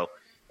fluoro,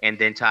 and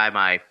then tie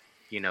my,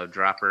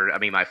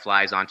 my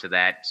flies onto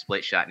that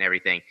split shot and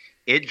everything.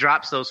 It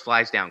drops those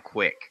flies down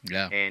quick.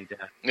 Yeah. And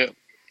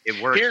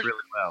it works really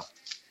well.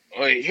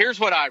 Here's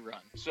what I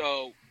run.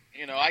 So,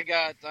 I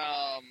got,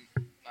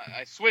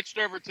 I switched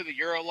over to the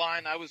Euro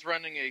line. I was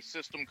running a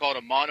system called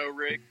a mono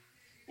rig,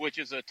 which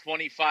is a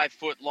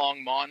 25-foot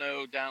long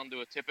mono down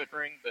to a tippet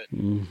ring. But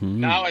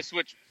now I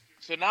switched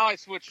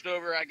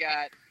over. I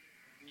got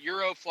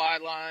Euro fly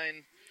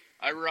line.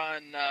 I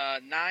run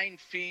 9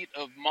 feet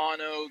of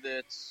mono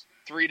that's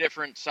 3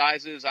 different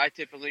sizes. I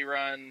typically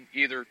run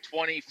either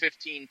 20,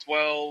 15,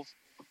 12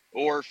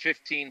 or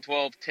 15,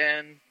 12,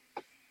 10.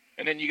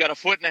 And then you got 1.5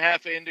 foot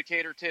of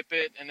indicator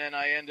tippet, and then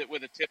I end it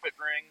with a tippet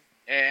ring.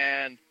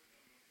 And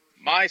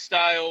my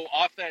style,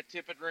 off that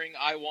tippet ring,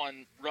 I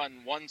run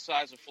one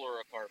size of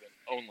fluorocarbon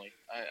only.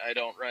 I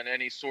don't run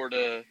any sort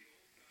of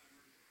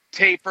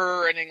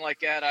taper or anything like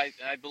that. I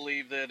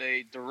believe that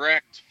a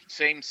direct,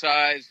 same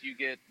size, you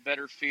get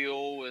better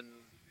feel.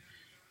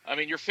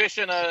 And you're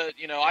fishing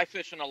I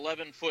fish an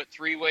 11-foot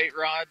 3-weight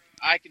rod.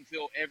 I can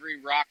feel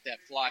every rock that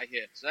fly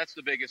hits. That's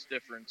the biggest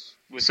difference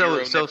with Euro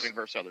nymphing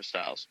versus other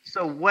styles.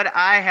 So what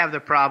I have the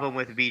problem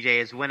with, BJ,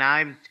 is when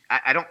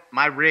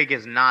my rig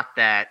is not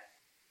that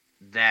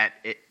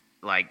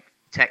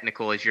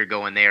technical as you're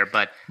going there,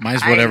 but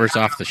mine's whatever's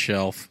off the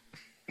shelf.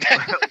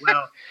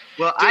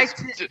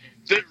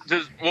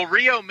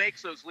 Rio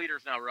makes those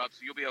leaders now, Rob, so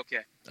you'll be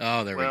okay.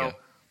 Oh, there we go.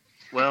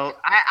 Well,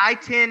 I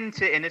tend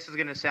to, and this is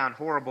going to sound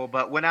horrible,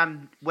 but when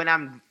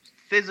I'm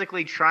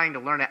physically trying to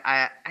learn it,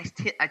 I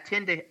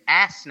tend to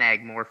ass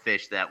snag more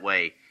fish that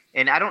way.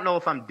 And I don't know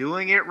if I'm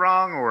doing it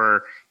wrong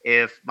or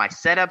if my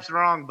setup's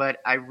wrong, but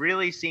I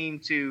really seem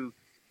to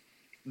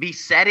be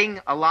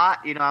setting a lot.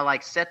 I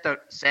like set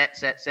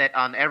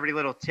on every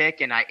little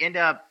tick, and I end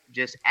up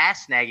just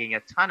ass snagging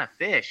a ton of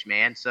fish,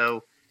 man.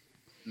 So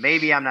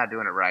maybe I'm not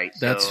doing it right.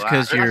 That's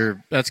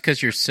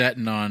because you're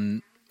setting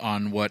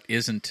on what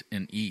isn't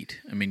an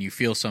eat. You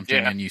feel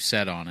something and you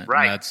set on it.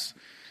 Right. And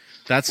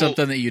that's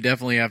something that you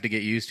definitely have to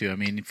get used to.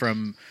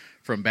 From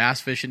from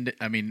bass fishing.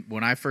 I mean,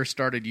 when I first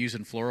started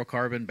using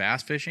fluorocarbon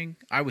bass fishing,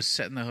 I was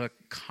setting the hook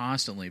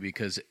constantly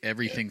because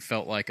everything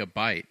felt like a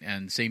bite.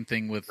 And same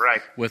thing with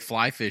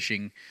fly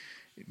fishing.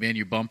 Man,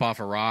 you bump off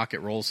a rock,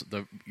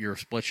 your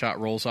split shot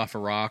rolls off a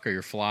rock or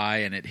your fly,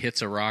 and it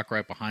hits a rock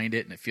right behind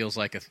it, and it feels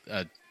like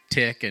a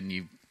tick, and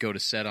you go to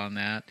set on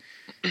that.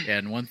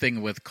 And one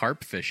thing with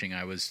carp fishing,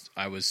 I was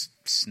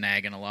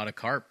snagging a lot of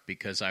carp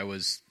because I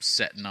was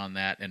setting on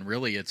that, and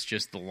really it's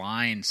just the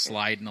line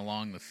sliding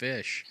along the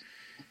fish.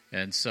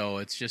 And so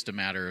it's just a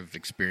matter of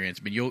experience.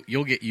 I mean,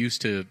 you'll get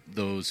used to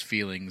those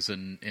feelings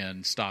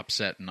and stop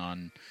setting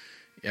on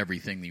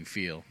everything you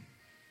feel.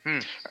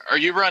 Are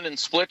you running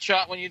split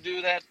shot when you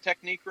do that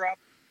technique, Rob?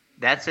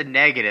 That's a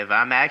negative.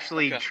 I'm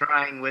actually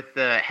trying with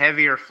the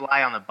heavier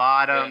fly on the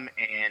bottom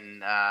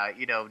and,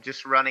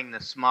 just running the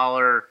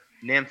smaller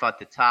nymph at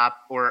the top.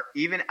 Or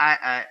even,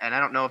 I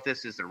don't know if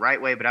this is the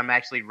right way, but I'm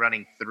actually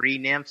running 3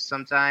 nymphs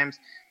sometimes,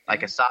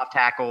 like a soft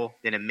tackle,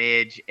 then a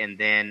midge, and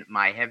then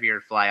my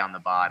heavier fly on the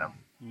bottom.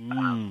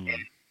 And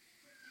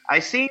I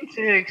seem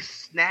to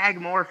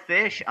snag more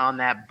fish on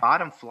that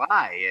bottom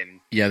fly.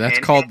 Yeah, that's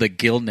called the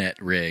gill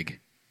net rig.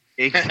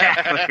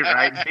 Exactly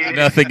right. Dude.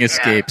 Nothing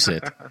escapes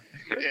it.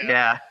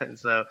 Yeah.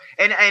 So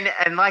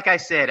and like I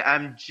said,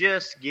 I'm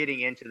just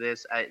getting into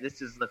this.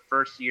 This is the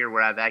first year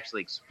where I've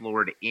actually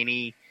explored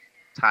any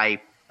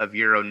type of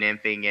Euro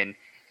nymphing, and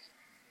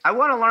I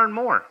want to learn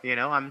more.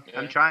 I'm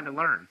trying to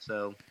learn.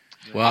 So.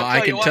 Well,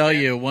 I can tell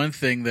you one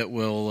thing that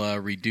will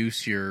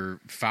reduce your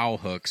foul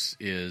hooks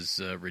is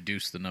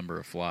reduce the number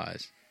of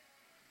flies.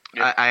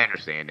 I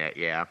understand that,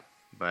 yeah,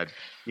 but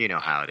you know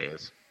how it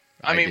is.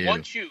 I mean,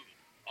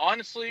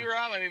 honestly,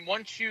 Rob,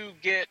 once you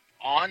get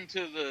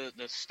onto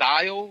the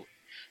style,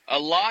 a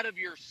lot of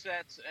your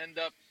sets end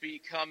up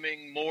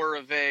becoming more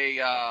of a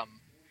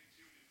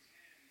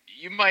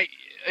you might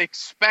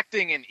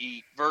expecting an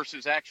eat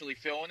versus actually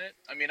filling it.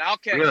 I mean, I'll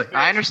catch fish.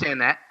 I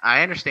understand that.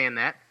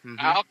 Mm-hmm.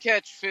 I'll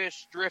catch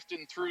fish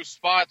drifting through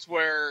spots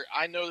where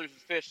I know there's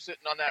a fish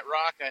sitting on that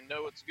rock. I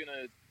know it's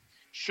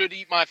should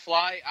eat my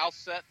fly. I'll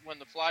set when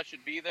the fly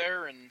should be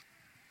there, and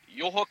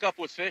you'll hook up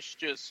with fish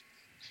just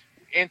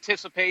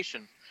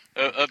anticipation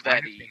of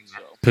that eat.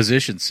 So.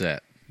 Position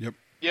set.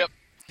 Yep.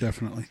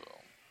 Definitely. So.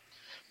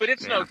 But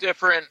it's no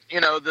different,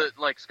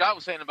 like Scott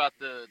was saying about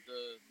the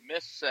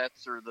miss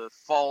sets or the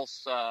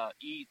false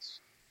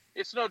eats.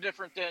 It's no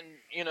different than,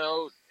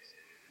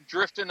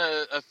 drifting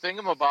a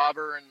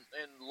thingamabobber and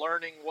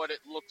learning what it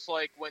looks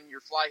like when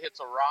your fly hits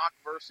a rock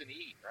versus an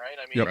eat,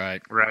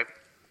 right? Right.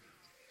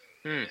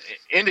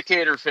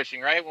 Indicator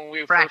fishing, right? When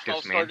we first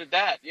all started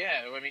that.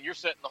 Yeah. You're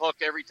setting the hook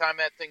every time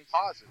that thing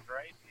pauses,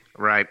 right?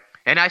 Right.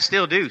 And I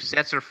still do.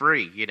 Sets are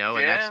free, and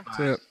that's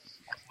the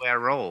way I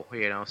roll.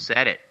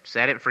 Set it,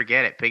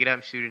 forget it, pick it up,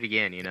 and shoot it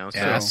again.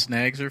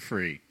 Snags are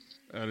free.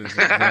 That is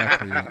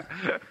exactly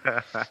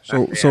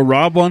it. So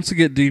Rob wants to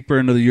get deeper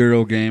into the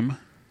Euro game.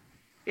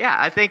 Yeah,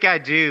 I think I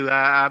do.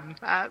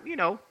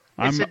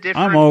 It's a different.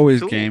 I'm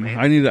always tool, game. Man.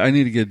 I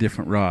need to get a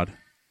different rod.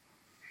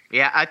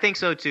 Yeah, I think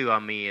so too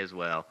on me as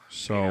well.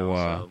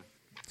 So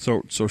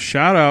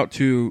shout out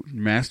to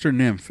Master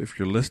Nymph if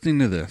you're listening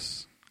to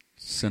this.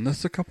 Send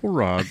us a couple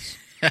rods.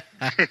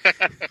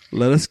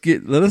 Let us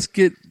get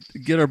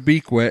our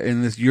beak wet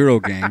in this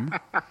Euro game.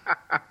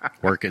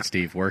 Work it,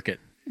 Steve. Work it.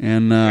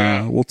 And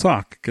we'll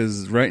talk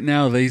because right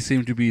now they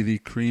seem to be the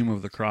cream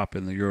of the crop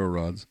in the Euro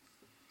rods.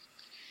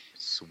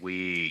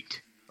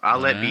 Sweet. I'll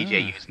let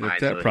BJ use mine.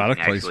 That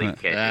product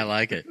placement. I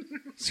like it.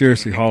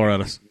 Seriously, holler at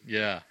us.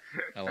 Yeah,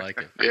 I like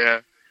it.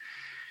 Yeah.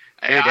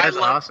 Dude, that's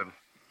awesome.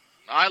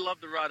 I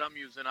love the rod I'm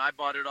using. I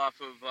bought it off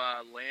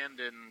of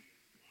Landon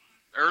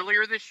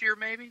earlier this year,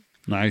 maybe.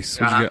 Nice.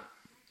 What'd you get?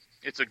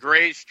 It's a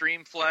gray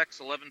Stream Flex,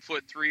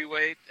 11-foot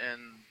 3-weight,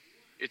 and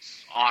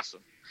it's awesome.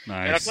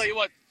 Nice. And I'll tell you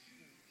what,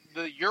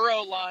 the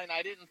Euro line,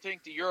 I didn't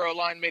think the Euro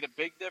line made a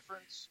big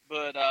difference,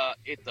 but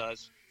it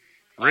does.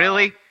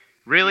 Really?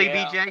 Really,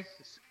 yeah, BJ?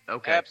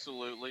 Okay.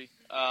 Absolutely.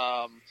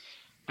 I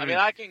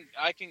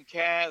can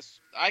cast.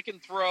 I can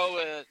throw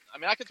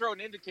an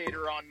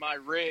indicator on my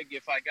rig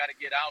if I got to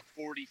get out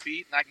 40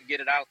 feet, and I can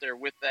get it out there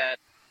with that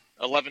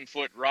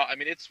 11-foot rod.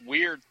 It's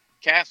weird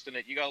casting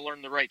it. You got to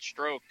learn the right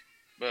stroke,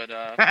 but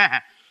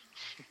I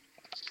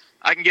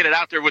can get it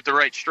out there with the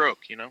right stroke.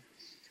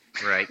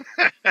 Right.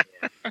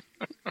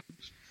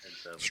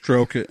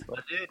 Stroke it. Well,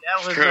 dude,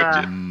 that was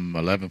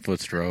 11-foot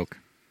stroke.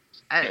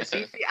 I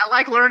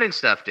like learning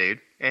stuff,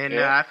 dude. And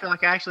I feel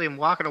like I actually am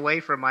walking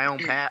away from my own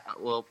path.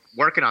 Well,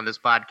 working on this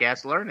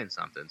podcast, learning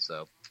something.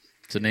 So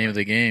it's the name of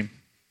the game.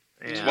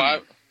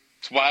 Yeah.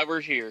 It's why we're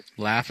here.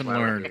 Laugh and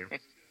learn.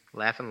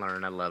 Laugh and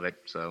learn. I love it.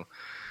 So,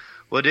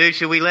 well, dude,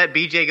 should we let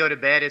BJ go to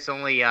bed? It's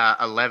only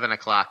 11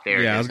 o'clock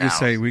there. Yeah, I was gonna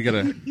say we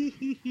gotta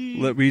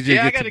let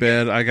BJ get to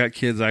bed. I got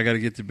kids. I gotta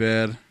get to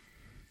bed.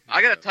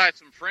 I gotta tie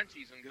some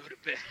Frenchies and go to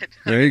bed.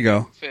 There you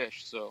go.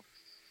 Fish. So.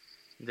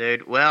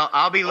 Dude, well,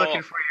 I'll be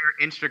looking for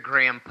your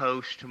Instagram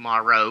post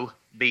tomorrow,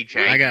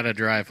 BJ. I got to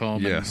drive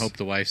home and hope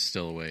the wife's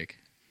still awake.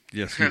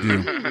 Yes, you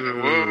do.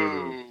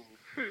 Whoa.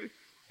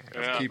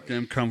 Keep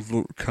them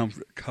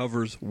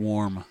covers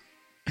warm.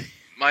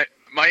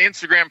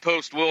 Instagram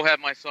post will have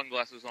my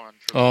sunglasses on.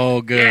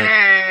 Oh, good.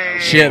 Yay!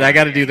 Shit, I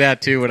got to do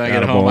that too when I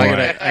get home.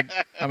 Boy.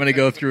 I'm gonna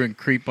go through and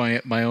creep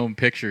my own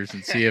pictures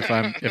and see if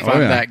I'm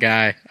that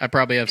guy. I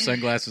probably have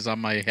sunglasses on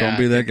my hat. Don't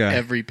be that guy.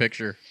 Every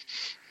picture.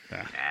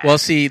 Yeah. Well,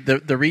 see,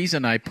 the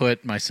reason I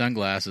put my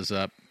sunglasses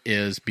up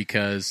is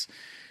because,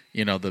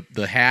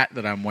 the hat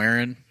that I'm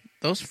wearing,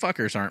 those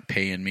fuckers aren't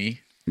paying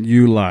me.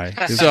 You lie.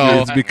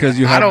 It's because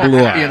you have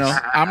blue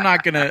eyes. I'm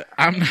not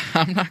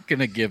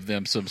gonna give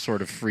them some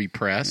sort of free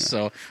press. Yeah.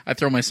 So I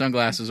throw my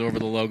sunglasses over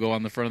the logo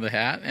on the front of the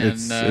hat, and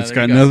it's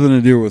got nothing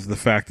to do with the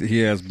fact that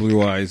he has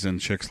blue eyes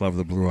and chicks love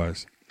the blue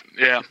eyes.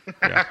 Yeah.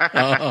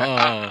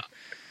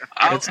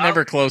 It's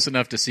never close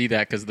enough to see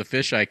that because the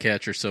fish I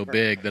catch are so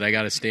big that I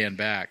got to stand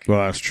back. Well,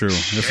 that's true.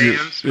 If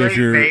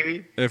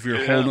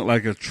you're holding it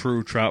like a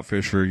true trout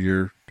fisher,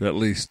 you're at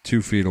least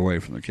 2 feet away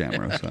from the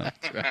camera. So.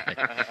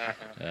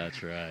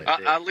 That's right.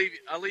 I'll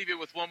leave you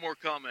with one more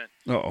comment.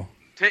 Uh-oh.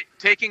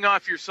 Taking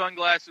off your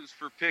sunglasses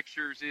for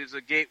pictures is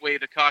a gateway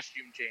to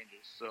costume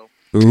changes. So.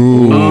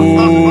 Ooh.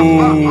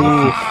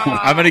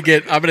 I'm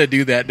gonna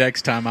do that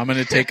next time. I'm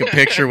gonna take a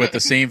picture with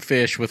the same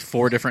fish with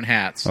 4 different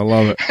hats. I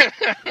love it.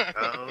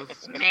 Oh,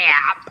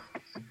 snap.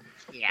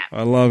 Yeah.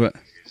 I love it.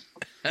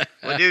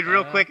 Well, dude,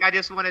 real quick, I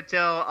just want to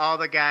tell all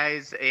the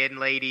guys and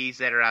ladies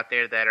that are out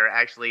there that are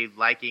actually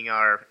liking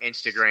our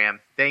Instagram,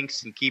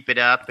 thanks and keep it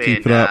up.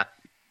 Keep it up.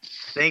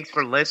 Thanks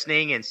for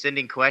listening and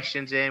sending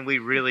questions in. We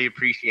really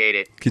appreciate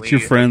it. Get your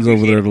friends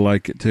over there to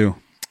like it too.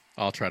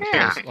 I'll try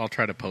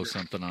to post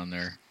something on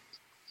there.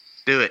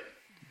 Do it.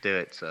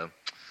 So,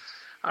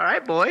 all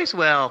right, boys.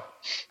 Well,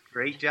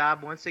 great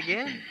job once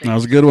again. That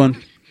was a good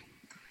one.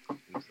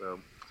 So,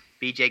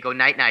 BJ, go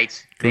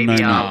nights. Good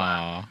Maybe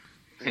night.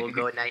 we'll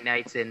go at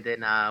nights, and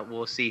then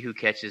we'll see who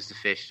catches the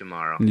fish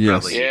tomorrow.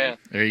 Yes. Probably. Yeah.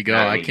 There you go.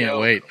 I can't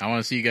wait. I want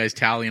to see you guys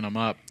tallying them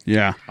up.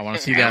 Yeah. I want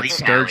to see that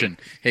sturgeon.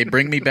 Hey,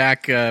 bring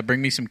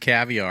me some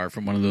caviar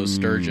from one of those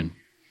sturgeon.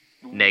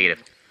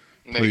 Negative.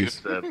 Please.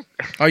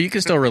 Oh, you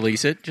can still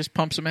release it. Just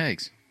pump some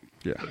eggs.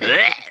 Yeah.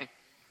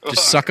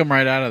 Just suck them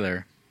right out of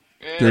there.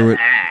 Yeah.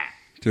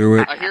 Do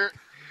it. I hear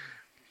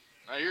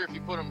if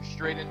you put them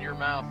straight into your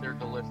mouth, they're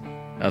delicious.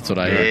 That's what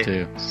I heard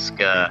too.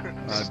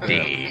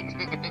 Disgusting.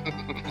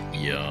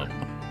 Yum.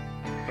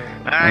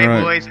 All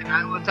right, boys, and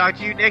I will talk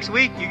to you next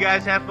week. You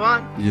guys have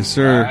fun. Yes,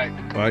 sir.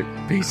 Right. Bye.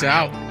 Peace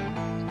out.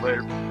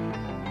 Later.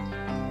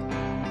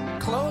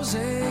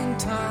 Closing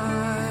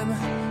time.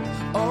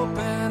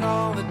 Open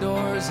all the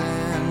doors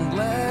and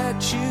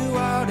let you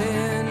out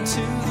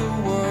into the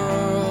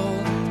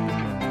world.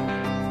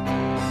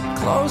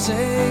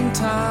 Closing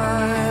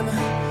time.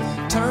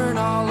 Turn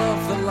all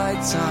of the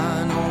lights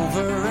on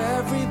over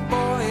every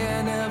boy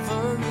and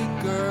every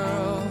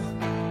girl.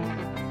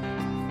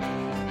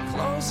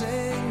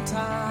 Closing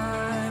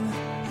time.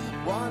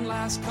 One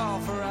last call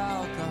for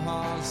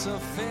alcohol, so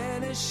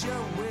finish your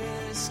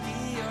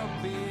whiskey or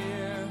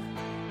beer.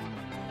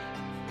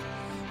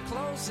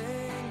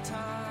 Closing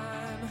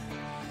time.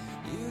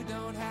 You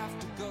don't have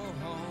to go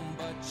home,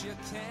 but you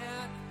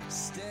can't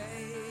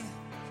stay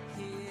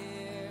here.